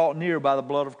have been brought near by the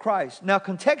blood of Christ. Now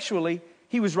contextually,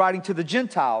 he was writing to the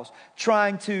Gentiles,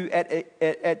 trying to, at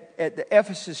the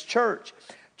Ephesus church,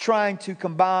 trying to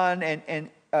combine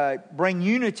and bring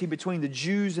unity between the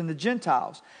Jews and the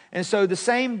Gentiles. And so the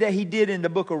same that he did in the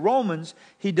book of Romans,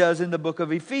 he does in the book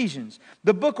of Ephesians.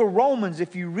 The book of Romans,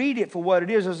 if you read it for what it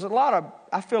is, there's a lot of,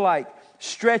 I feel like,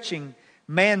 stretching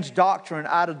man's doctrine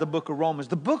out of the book of Romans.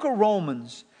 The book of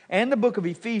Romans and the book of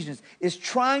Ephesians is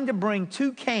trying to bring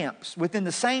two camps within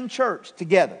the same church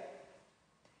together.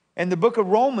 And the book of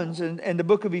Romans and the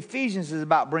book of Ephesians is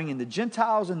about bringing the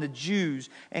Gentiles and the Jews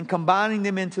and combining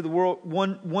them into the world,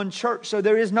 one church. So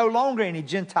there is no longer any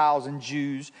Gentiles and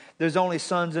Jews. There's only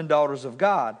sons and daughters of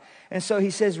God. And so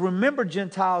he says, remember,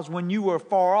 Gentiles, when you were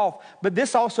far off. But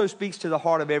this also speaks to the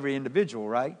heart of every individual,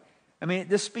 right? I mean,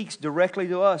 this speaks directly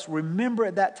to us. Remember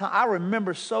at that time. I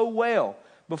remember so well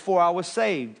before I was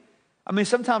saved. I mean,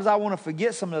 sometimes I want to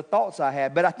forget some of the thoughts I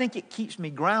had, but I think it keeps me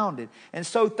grounded and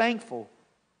so thankful.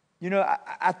 You know,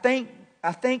 I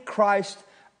thank Christ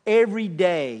every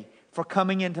day for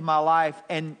coming into my life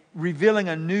and revealing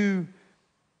a new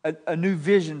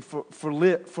vision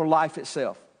for life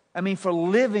itself. I mean, for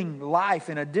living life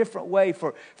in a different way,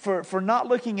 for not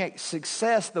looking at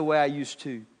success the way I used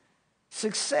to.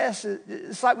 Success,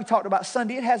 it's like we talked about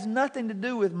Sunday, it has nothing to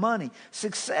do with money.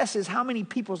 Success is how many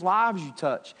people's lives you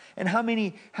touch and how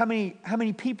many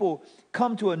people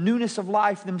come to a newness of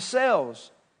life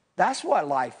themselves. That's what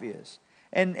life is.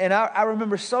 And I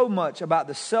remember so much about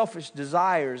the selfish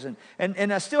desires, and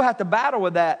I still have to battle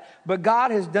with that, but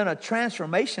God has done a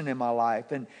transformation in my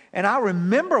life. And I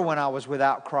remember when I was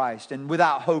without Christ and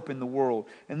without hope in the world.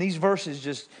 And these verses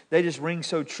just ring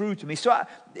so true to me. So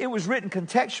it was written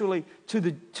contextually to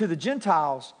the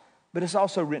Gentiles, but it's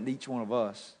also written to each one of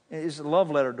us. It's a love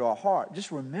letter to our heart.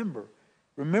 Just remember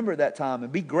that time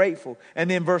and be grateful. And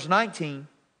then verse 19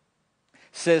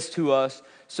 says to us,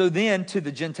 so then to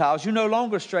the Gentiles, you're no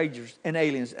longer strangers and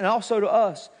aliens. And also to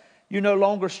us, you're no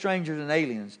longer strangers and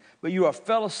aliens, but you are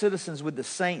fellow citizens with the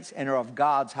saints and are of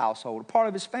God's household, a part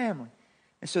of his family.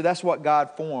 And so that's what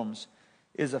God forms,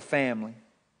 is a family.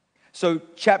 So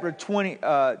chapter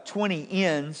 20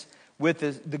 ends with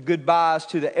the goodbyes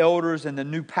to the elders and the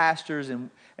new pastors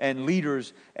and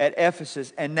leaders at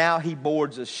Ephesus. And now he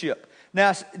boards a ship.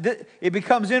 Now it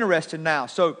becomes interesting now.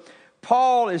 So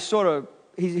Paul is sort of,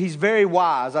 he's very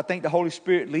wise. I think the Holy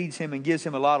Spirit leads him and gives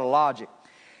him a lot of logic.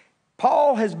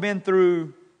 Paul has been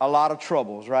through a lot of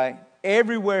troubles, right?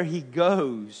 Everywhere he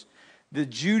goes, the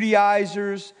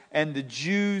Judaizers and the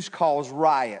Jews cause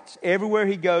riots. Everywhere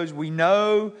he goes, we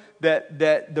know that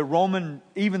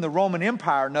even the Roman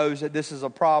Empire knows that this is a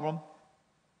problem.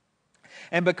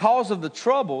 And because of the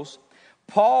troubles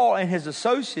Paul and his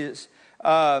associates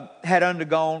had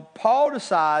undergone, Paul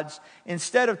decides,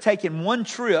 instead of taking one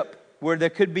trip where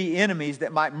there could be enemies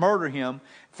that might murder him,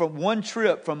 from one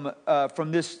trip from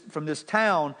this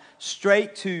town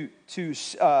straight to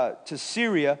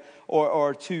Syria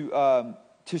or to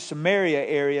Samaria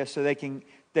area, so they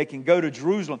can go to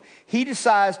Jerusalem. He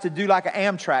decides to do like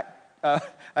an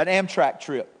Amtrak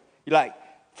trip, like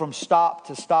from stop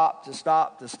to stop to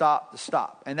stop to stop to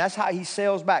stop, and that's how he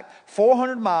sails back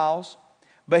 400 miles.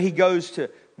 But he goes to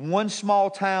one small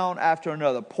town after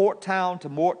another, port town to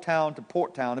port town to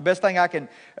port town. The best thing I can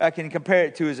compare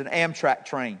it to is an Amtrak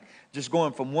train, just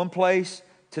going from one place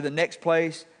to the next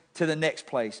place to the next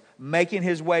place, making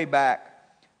his way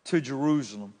back to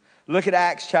Jerusalem. Look at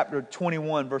Acts chapter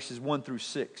 21, verses 1 through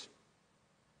 6.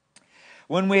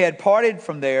 When we had parted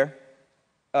from them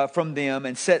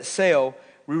and set sail,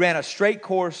 we ran a straight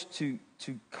course to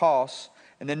Kos,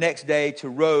 and the next day to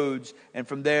Rhodes, and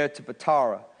from there to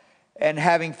Patara. And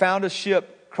having found a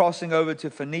ship crossing over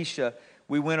to Phoenicia,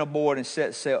 we went aboard and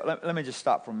set sail. Let me just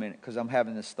stop for a minute because I'm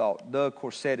having this thought. Doug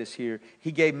Corset is here.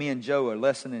 He gave me and Joe a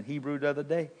lesson in Hebrew the other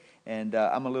day. And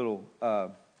I'm a little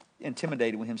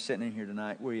intimidated with him sitting in here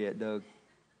tonight. Where you at, Doug?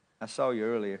 I saw you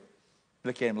earlier.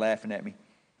 Look at him laughing at me.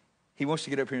 He wants to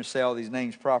get up here and say all these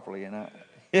names properly. And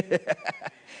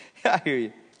I hear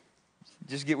you.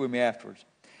 Just get with me afterwards.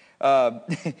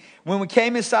 When we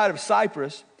came inside of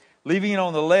Cyprus, leaving it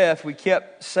on the left, we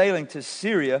kept sailing to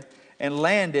Syria and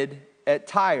landed at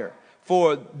Tyre.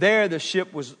 For there the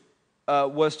ship was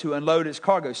to unload its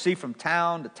cargo. See, from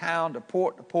town to town to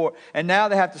port. And now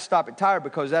they have to stop at Tyre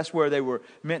because that's where they were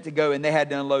meant to go, and they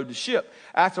had to unload the ship.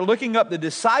 After looking up the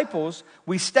disciples,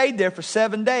 we stayed there for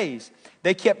 7 days.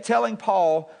 They kept telling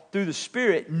Paul through the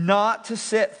Spirit not to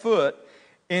set foot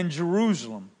in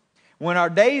Jerusalem. When our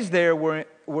days there were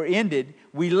ended,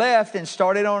 we left and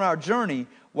started on our journey,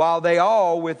 while they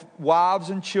all, with wives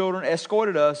and children,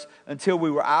 escorted us until we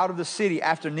were out of the city.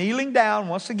 After kneeling down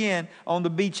once again on the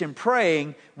beach and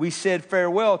praying, we said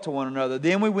farewell to one another.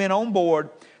 Then we went on board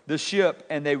the ship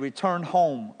and they returned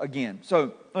home again.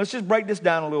 So let's just break this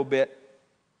down a little bit.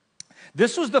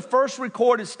 This was the first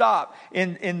recorded stop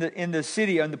in the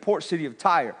city, in the port city of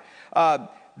Tyre.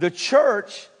 The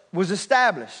church was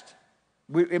established.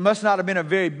 It must not have been a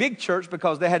very big church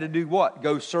because they had to do what?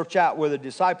 Go search out where the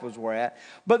disciples were at.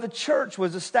 But the church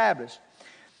was established.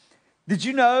 Did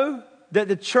you know that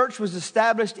the church was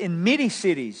established in many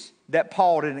cities that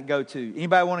Paul didn't go to?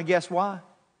 Anybody want to guess why?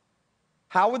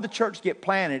 How would the church get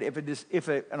planted if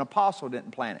an apostle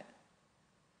didn't plant it?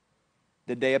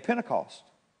 The day of Pentecost,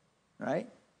 right?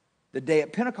 The day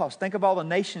of Pentecost. Think of all the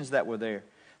nations that were there.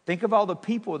 Think of all the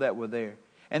people that were there.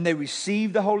 And they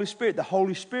received the Holy Spirit. The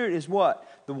Holy Spirit is what?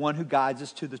 The one who guides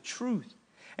us to the truth.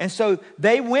 And so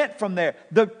they went from there.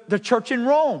 The church in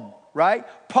Rome, right?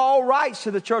 Paul writes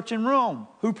to the church in Rome.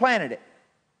 Who planted it?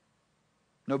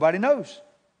 Nobody knows.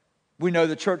 We know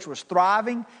the church was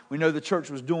thriving. We know the church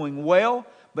was doing well,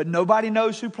 but nobody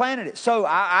knows who planted it. So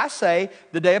I say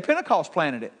the day of Pentecost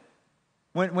planted it.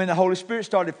 When the Holy Spirit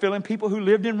started filling people who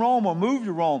lived in Rome or moved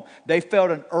to Rome, they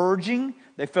felt an urging,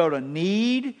 they felt a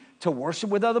need to worship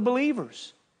with other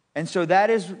believers. And so that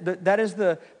is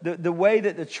the way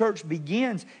that the church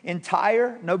begins. In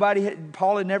Tyre,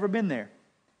 Paul had never been there.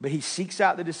 But he seeks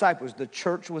out the disciples. The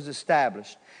church was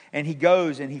established. And he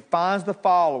goes and he finds the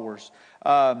followers.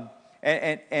 And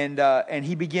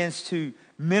he begins to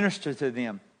minister to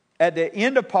them. At the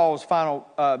end of Paul's final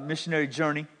missionary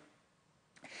journey,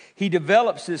 he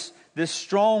develops this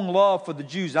strong love for the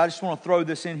Jews. I just want to throw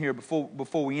this in here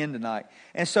before we end tonight.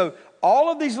 And so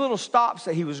all of these little stops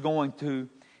that he was going to,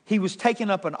 he was taking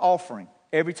up an offering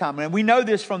every time. And we know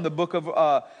this from the book of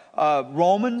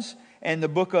Romans and the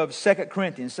book of 2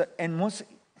 Corinthians. And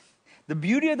the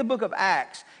beauty of the book of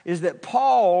Acts is that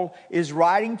Paul is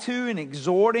writing to and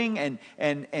exhorting and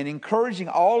encouraging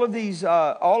all of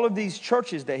these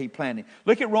churches that he planted.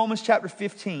 Look at Romans chapter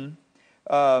 15.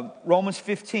 Romans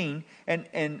 15,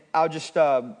 and I'll just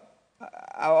I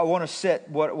want to set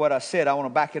what I said. I want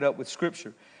to back it up with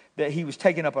Scripture that he was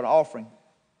taking up an offering.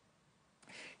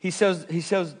 He says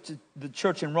to the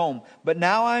church in Rome, "But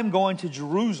now I am going to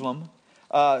Jerusalem,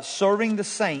 serving the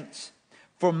saints.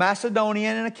 For Macedonia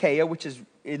and Achaia, which is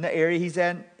in the area he's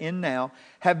in now,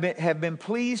 have been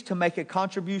pleased to make a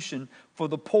contribution for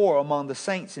the poor among the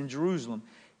saints in Jerusalem.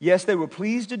 Yes, they were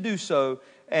pleased to do so,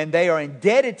 and they are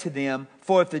indebted to them.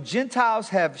 For if the Gentiles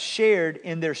have shared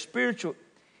in their spiritual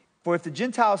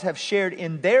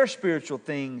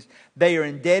things, they are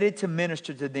indebted to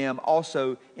minister to them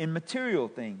also in material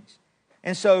things."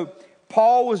 And so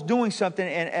Paul was doing something,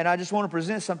 and I just want to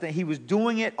present something. He was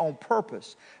doing it on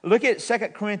purpose. Look at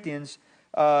 2 Corinthians,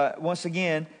 once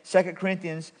again, 2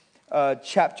 Corinthians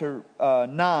chapter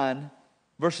 9,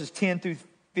 verses 10 through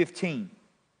 15.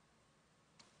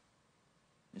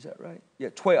 Is that right? Yeah,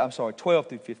 12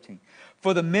 through 15.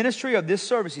 "For the ministry of this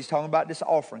service," he's talking about this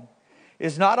offering,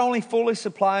 "is not only fully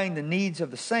supplying the needs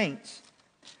of the saints,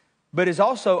 but is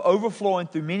also overflowing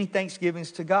through many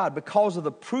thanksgivings to God. Because of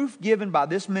the proof given by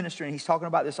this ministry," and he's talking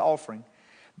about this offering,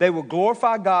 "they will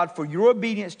glorify God for your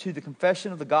obedience to the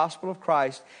confession of the gospel of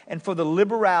Christ and for the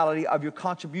liberality of your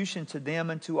contribution to them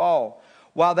and to all,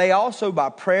 while they also by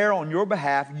prayer on your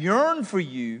behalf yearn for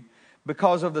you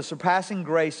because of the surpassing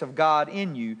grace of God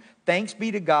in you. Thanks be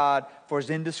to God for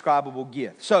his indescribable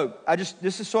gift." So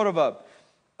this is sort of a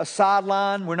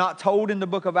sideline. We're not told in the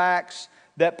book of Acts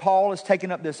that Paul is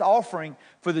taking up this offering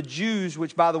for the Jews,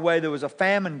 which, by the way, there was a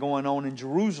famine going on in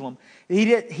Jerusalem.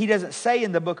 He doesn't say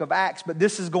in the book of Acts, but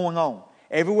this is going on.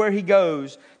 Everywhere he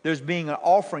goes, there's being an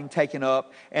offering taken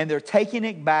up, and they're taking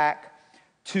it back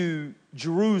to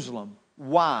Jerusalem.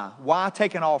 Why? Why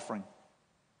take an offering?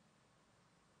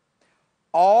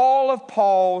 All of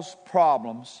Paul's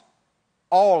problems,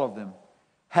 all of them,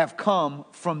 have come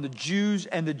from the Jews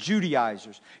and the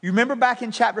Judaizers. You remember back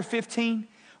in chapter 15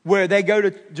 where they go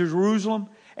to Jerusalem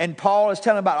and Paul is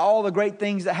telling about all the great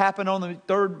things that happened on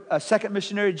the second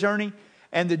missionary journey,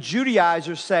 and the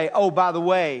Judaizers say, "Oh, by the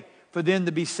way, for them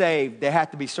to be saved, they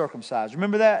have to be circumcised."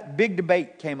 Remember that? Big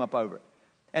debate came up over it.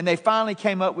 And they finally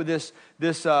came up with this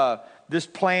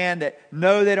plan that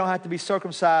no, they don't have to be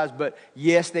circumcised, but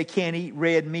yes, they can't eat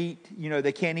red meat.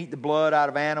 They can't eat the blood out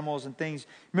of animals and things.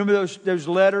 Remember those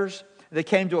letters? They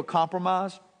came to a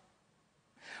compromise.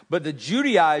 But the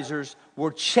Judaizers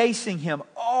were chasing him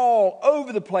all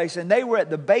over the place, and they were at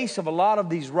the base of a lot of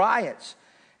these riots.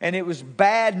 And it was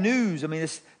bad news. I mean,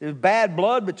 there was bad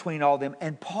blood between all of them.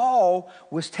 And Paul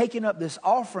was taking up this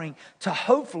offering to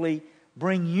hopefully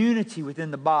bring unity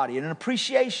within the body and an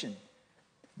appreciation.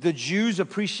 The Jews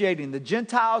appreciating the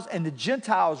Gentiles, and the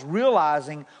Gentiles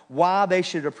realizing why they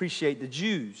should appreciate the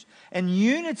Jews. And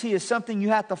unity is something you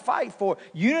have to fight for.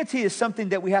 Unity is something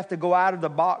that we have to go out of the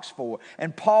box for.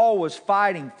 And Paul was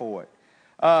fighting for it.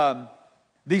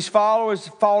 These followers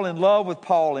fall in love with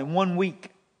Paul in 1 week.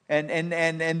 And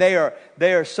they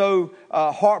are so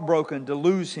heartbroken to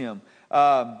lose him.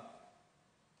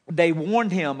 They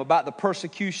warned him about the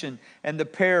persecution and the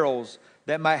perils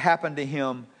that might happen to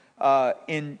him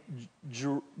in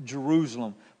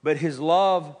Jerusalem. But his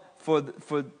love for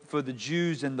the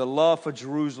Jews and the love for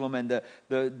Jerusalem and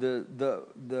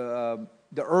the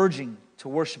urging to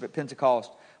worship at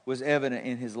Pentecost was evident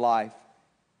in his life.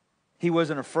 He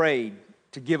wasn't afraid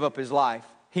to give up his life.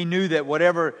 He knew that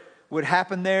whatever would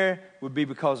happen there would be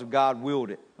because of God willed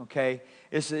it. Okay,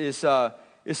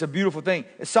 it's a beautiful thing.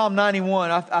 Psalm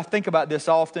 91, I think about this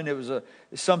often.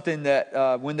 It's something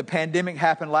that when the pandemic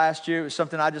happened last year, it was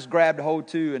something I just grabbed a hold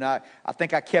to, and I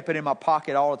think I kept it in my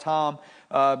pocket all the time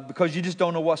because you just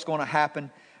don't know what's going to happen.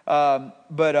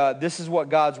 But this is what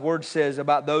God's word says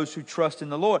about those who trust in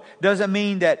the Lord. Doesn't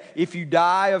mean that if you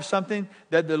die of something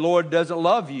that the Lord doesn't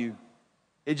love you.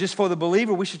 It's just for the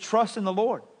believer, we should trust in the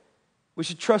Lord. We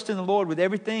should trust in the Lord with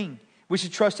everything. We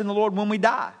should trust in the Lord when we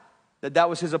die. That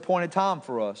was his appointed time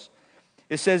for us.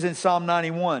 It says in Psalm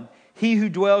 91, he who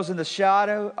dwells in the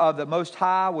shadow of the Most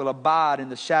High will abide in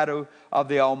the shadow of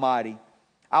the Almighty.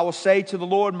 I will say to the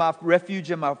Lord, my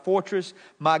refuge and my fortress,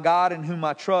 my God in whom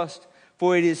I trust.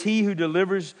 For it is he who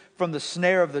delivers from the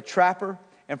snare of the trapper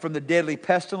and from the deadly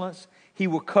pestilence. He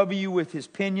will cover you with his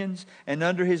pinions, and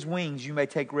under his wings you may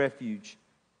take refuge.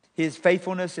 His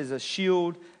faithfulness is a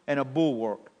shield and a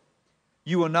bulwark.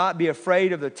 You will not be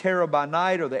afraid of the terror by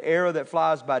night, or the arrow that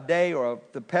flies by day, or of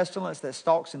the pestilence that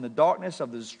stalks in the darkness,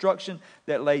 of the destruction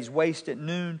that lays waste at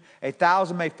noon.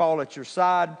 1,000 may fall at your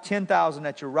side, 10,000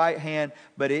 at your right hand,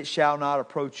 but it shall not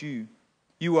approach you.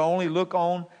 You will only look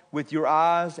on with your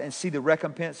eyes and see the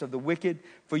recompense of the wicked.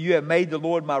 For you have made the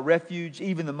Lord my refuge,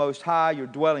 even the Most High, your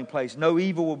dwelling place. No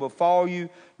evil will befall you,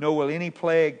 nor will any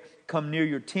plague come near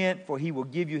your tent, for he will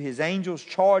give you his angels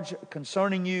charge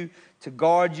concerning you to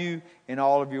guard you in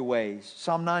all of your ways.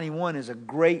 Psalm 91 is a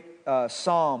great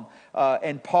psalm,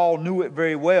 and Paul knew it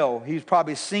very well. He was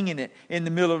probably singing it in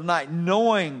the middle of the night,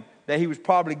 knowing that he was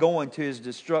probably going to his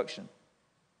destruction.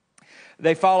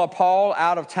 They follow Paul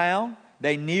out of town.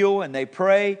 They kneel and they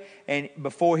pray and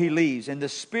before he leaves. And the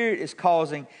Spirit is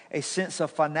causing a sense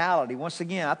of finality. Once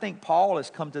again, I think Paul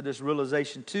has come to this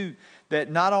realization too,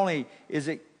 that not only is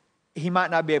it he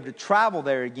might not be able to travel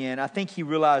there again, I think he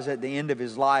realized that the end of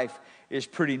his life is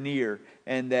pretty near,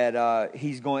 and that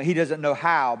he doesn't know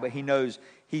how, but he knows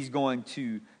he's going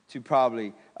to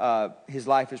probably, his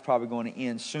life is probably going to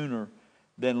end sooner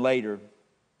than later.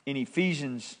 In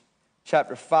Ephesians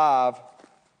chapter 5,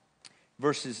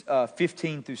 verses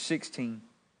 15 through 16,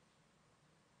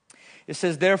 it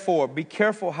says, therefore, be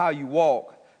careful how you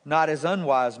walk, not as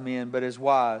unwise men, but as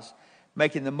wise,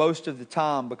 making the most of the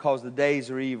time, because the days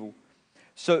are evil.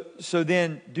 So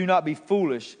then, do not be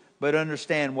foolish, but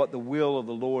understand what the will of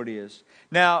the Lord is.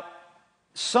 Now,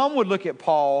 some would look at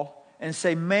Paul and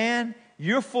say, man,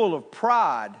 you're full of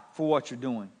pride for what you're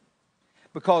doing.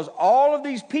 Because all of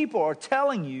these people are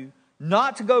telling you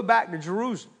not to go back to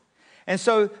Jerusalem. And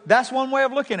so that's one way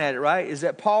of looking at it, right? Is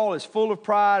that Paul is full of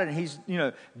pride and he's,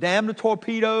 damn the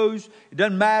torpedoes. It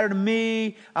doesn't matter to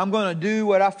me. I'm going to do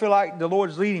what I feel like the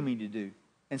Lord's leading me to do.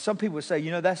 And some people would say,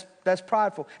 that's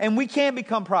prideful. And we can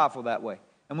become prideful that way.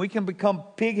 And we can become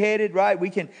pig-headed, right? We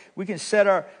can set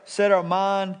our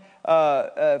mind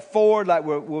forward like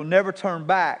we'll never turn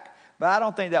back. But I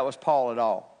don't think that was Paul at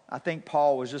all. I think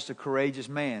Paul was just a courageous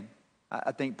man.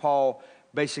 I think Paul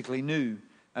basically knew.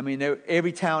 I mean,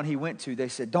 every town he went to, they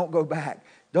said, don't go back,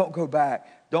 don't go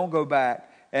back, don't go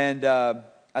back. And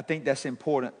I think that's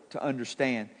important to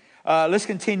understand. Let's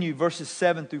continue verses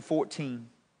 7 through 14.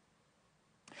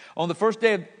 On the first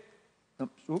day of...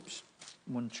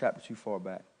 one chapter too far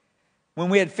back. When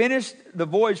we had finished the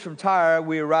voyage from Tyre,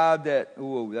 we arrived at...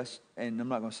 and I'm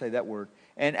not going to say that word.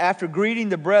 And after greeting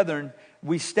the brethren,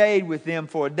 we stayed with them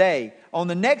for a day. On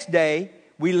the next day,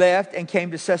 we left and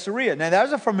came to Caesarea. Now, that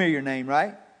was a familiar name,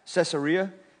 right?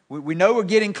 Caesarea. We know we're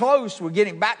getting close. We're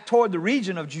getting back toward the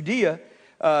region of Judea.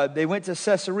 They went to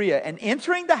Caesarea. And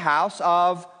entering the house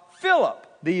of Philip,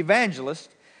 the evangelist,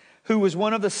 who was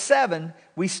one of the 7,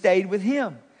 we stayed with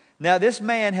him. Now, this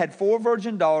man had 4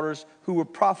 virgin daughters who were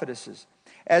prophetesses.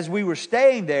 As we were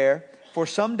staying there for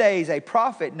some days, a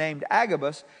prophet named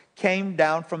Agabus came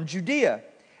down from Judea.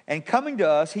 And coming to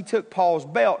us, he took Paul's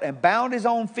belt and bound his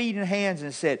own feet and hands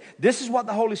and said, this is what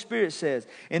the Holy Spirit says.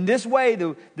 In this way,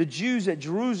 the Jews at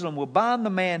Jerusalem will bind the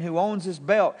man who owns this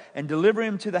belt and deliver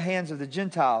him to the hands of the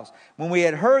Gentiles. When we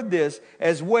had heard this,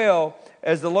 as well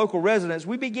as the local residents,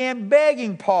 we began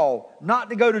begging Paul not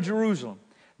to go to Jerusalem.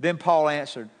 Then Paul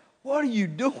answered, what are you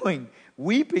doing,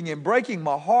 weeping and breaking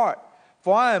my heart?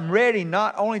 For I am ready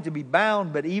not only to be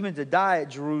bound, but even to die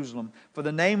at Jerusalem for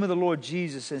the name of the Lord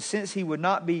Jesus. And since he would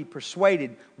not be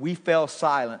persuaded, we fell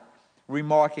silent,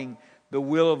 remarking, the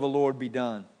will of the Lord be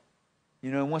done.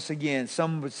 Once again,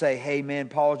 some would say, hey man,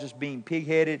 Paul's just being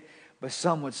pig-headed. But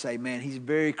some would say, man, he's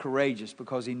very courageous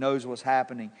because he knows what's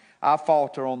happening. I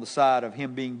falter on the side of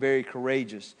him being very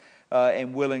courageous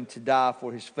and willing to die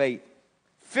for his faith.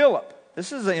 Philip,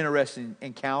 this is an interesting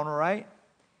encounter, right?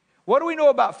 What do we know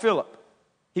about Philip?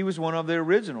 He was one of the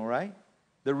original, right?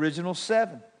 The original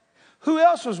 7. Who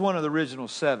else was one of the original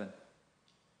 7?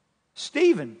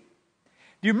 Stephen.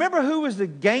 Do you remember who was the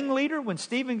gang leader when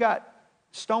Stephen got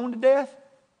stoned to death?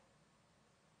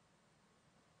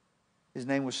 His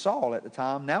name was Saul at the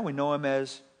time. Now we know him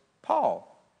as Paul.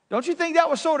 Don't you think that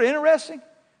was sort of interesting?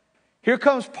 Here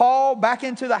comes Paul back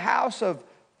into the house of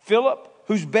Philip,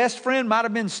 whose best friend might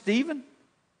have been Stephen.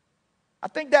 I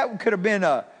think that could have been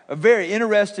a very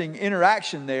interesting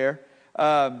interaction there.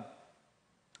 And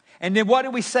then what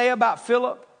did we say about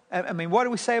Philip? I mean, what did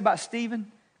we say about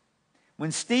Stephen?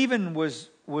 When Stephen was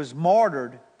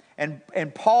martyred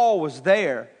and Paul was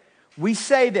there, we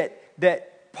say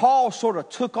that Paul sort of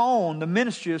took on the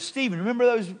ministry of Stephen.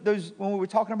 Remember those when we were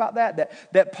talking about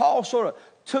that Paul sort of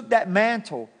took that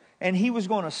mantle and he was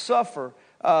going to suffer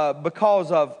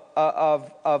because of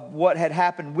what had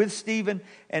happened with Stephen,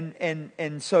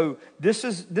 and so this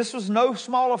was no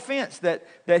small offense that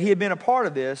he had been a part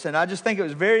of this, and I just think it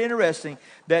was very interesting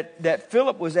that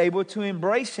Philip was able to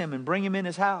embrace him and bring him in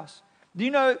his house. Do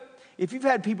you know, if you've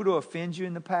had people to offend you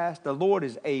in the past, the Lord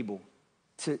is able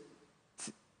to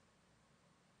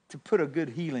put a good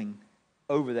healing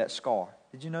over that scar.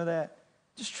 Did you know that?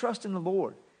 Just trust in the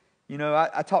Lord. You know,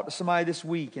 I talked to somebody this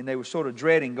week, and they were sort of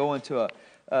dreading going to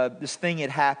this thing had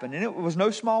happened, and it was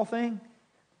no small thing.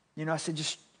 You know, I said,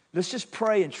 let's just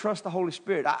pray and trust the Holy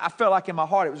Spirit. I felt like in my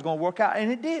heart it was going to work out,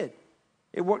 and it did.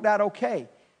 It worked out okay.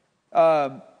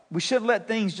 We shouldn't let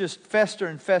things just fester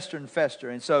and fester and fester.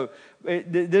 And so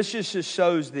this just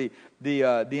shows the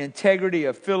integrity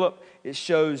of Philip. It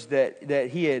shows that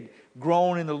he had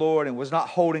grown in the Lord and was not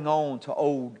holding on to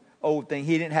old things.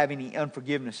 He didn't have any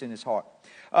unforgiveness in his heart.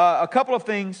 A couple of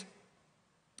things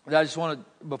that I just want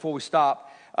to, before we stop.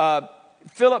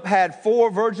 Philip had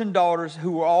 4 virgin daughters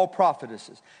who were all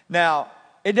prophetesses. Now,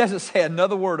 it doesn't say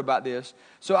another word about this,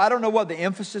 so I don't know what the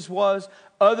emphasis was,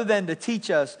 other than to teach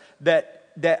us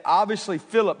that obviously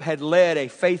Philip had led a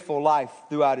faithful life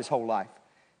throughout his whole life.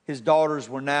 His daughters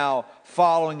were now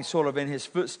following sort of in his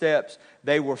footsteps.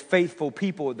 They were faithful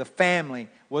people. The family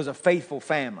was a faithful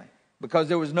family, because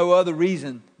there was no other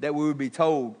reason that we would be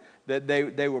told that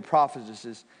they were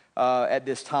prophetesses at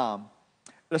this time.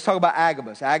 Let's talk about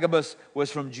Agabus. Agabus was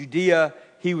from Judea.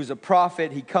 He was a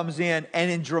prophet. He comes in,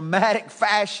 and in dramatic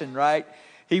fashion, right?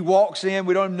 He walks in.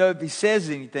 We don't even know if he says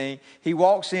anything. He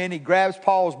walks in, he grabs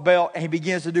Paul's belt, and he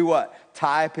begins to do what?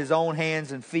 Tie up his own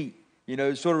hands and feet. You know,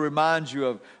 it sort of reminds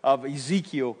you of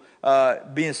Ezekiel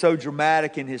being so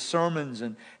dramatic in his sermons.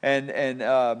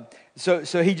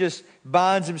 So he just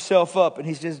binds himself up, and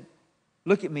he says,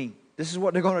 look at me. This is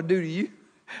what they're going to do to you.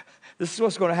 This is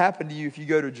what's going to happen to you if you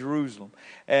go to Jerusalem.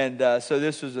 And so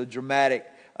this was a dramatic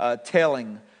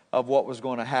telling of what was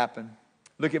going to happen.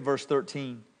 Look at verse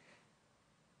 13.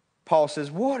 Paul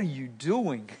says, what are you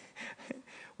doing?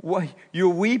 You're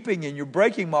weeping and you're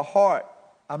breaking my heart.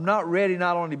 I'm not ready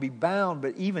not only to be bound,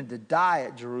 but even to die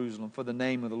at Jerusalem for the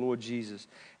name of the Lord Jesus.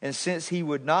 And since he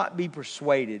would not be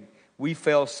persuaded, we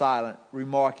fell silent,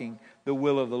 remarking the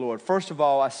will of the Lord. First of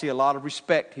all, I see a lot of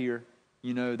respect here.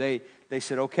 You know, they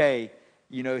said, okay,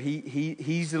 you know,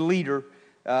 he's the leader.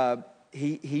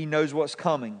 He knows what's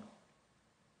coming.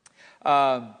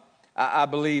 I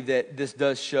believe that this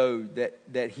does show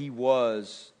that he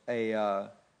was a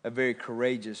very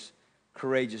courageous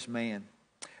man.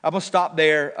 I'm going to stop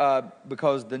there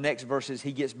because the next verses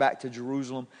he gets back to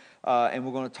Jerusalem, and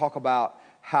we're going to talk about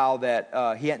how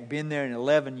that he hadn't been there in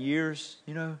 11 years.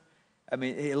 You know, I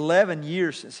mean, 11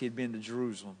 years since he had been to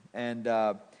Jerusalem, and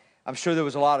I'm sure there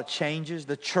was a lot of changes.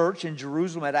 The church in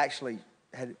Jerusalem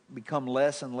had become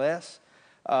less and less.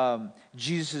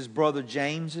 Jesus' brother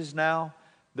James is now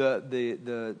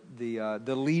the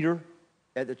leader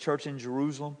at the church in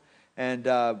Jerusalem, and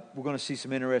we're going to see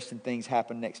some interesting things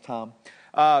happen next time.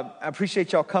 I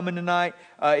appreciate y'all coming tonight.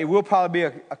 It will probably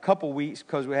be a couple weeks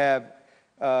because we have.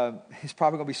 It's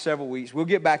probably going to be several weeks. We'll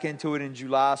get back into it in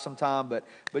July sometime, but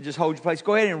just hold your place.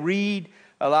 Go ahead and read.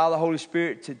 Allow the Holy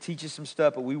Spirit to teach us some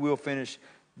stuff, but we will finish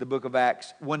the book of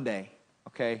Acts one day.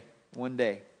 Okay, one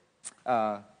day.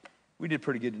 We did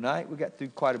pretty good tonight. We got through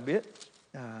quite a bit.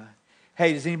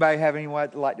 Hey, does anybody have anyone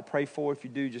they'd like to pray for? If you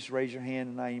do, just raise your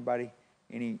hand tonight. Anybody?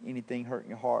 Anything hurting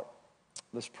your heart?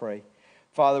 Let's pray.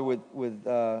 Father, with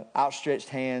outstretched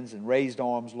hands and raised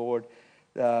arms, Lord,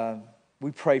 we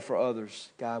pray for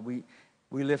others. God, we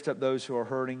lift up those who are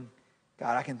hurting.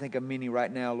 God, I can think of many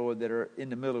right now, Lord, that are in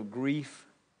the middle of grief,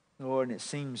 Lord,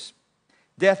 and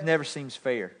death never seems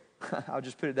fair. I'll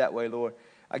just put it that way, Lord.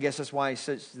 I guess that's why he's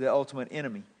such the ultimate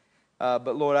enemy.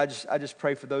 But Lord, I just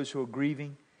pray for those who are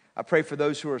grieving. I pray for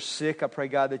those who are sick. I pray,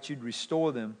 God, that you'd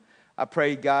restore them. I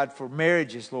pray, God, for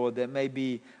marriages, Lord, that may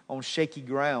be on shaky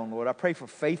ground, Lord. I pray for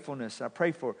faithfulness. I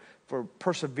pray for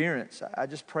perseverance. I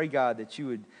just pray, God, that you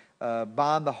would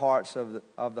bind the hearts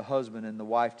of the husband and the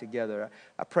wife together.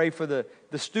 I pray for the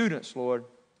students, Lord.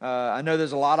 I know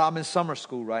there's a lot of them in summer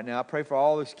school right now. I pray for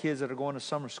all those kids that are going to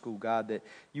summer school, God, that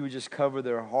you would just cover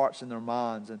their hearts and their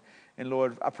minds. And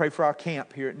Lord, I pray for our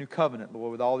camp here at New Covenant,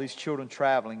 Lord, with all these children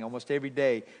traveling almost every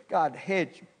day. God,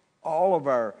 hedge all of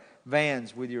our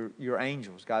vans with your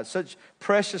angels, God. Such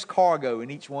precious cargo in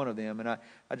each one of them. And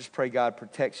I just pray, God,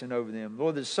 protection over them.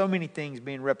 Lord, there's so many things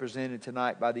being represented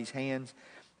tonight by these hands.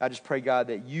 I just pray, God,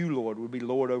 that you, Lord, would be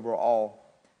Lord over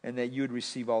all and that you would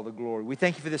receive all the glory. We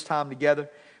thank you for this time together.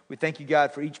 We thank you,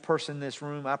 God, for each person in this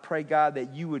room. I pray, God,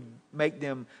 that you would make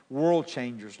them world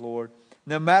changers, Lord.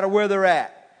 No matter where they're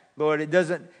at, Lord, it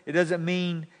doesn't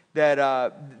mean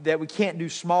that we can't do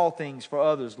small things for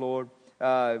others, Lord.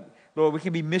 Lord, we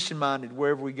can be mission-minded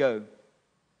wherever we go.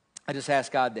 I just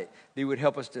ask, God, that you would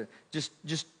help us to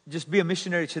just be a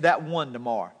missionary to that one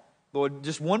tomorrow. Lord,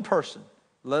 just one person.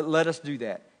 Let us do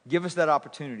that. Give us that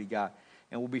opportunity, God,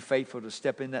 and we'll be faithful to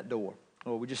step in that door.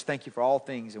 Lord, we just thank you for all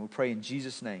things, and we pray in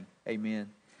Jesus' name.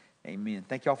 Amen. Amen.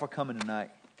 Thank you all for coming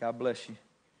tonight. God bless you.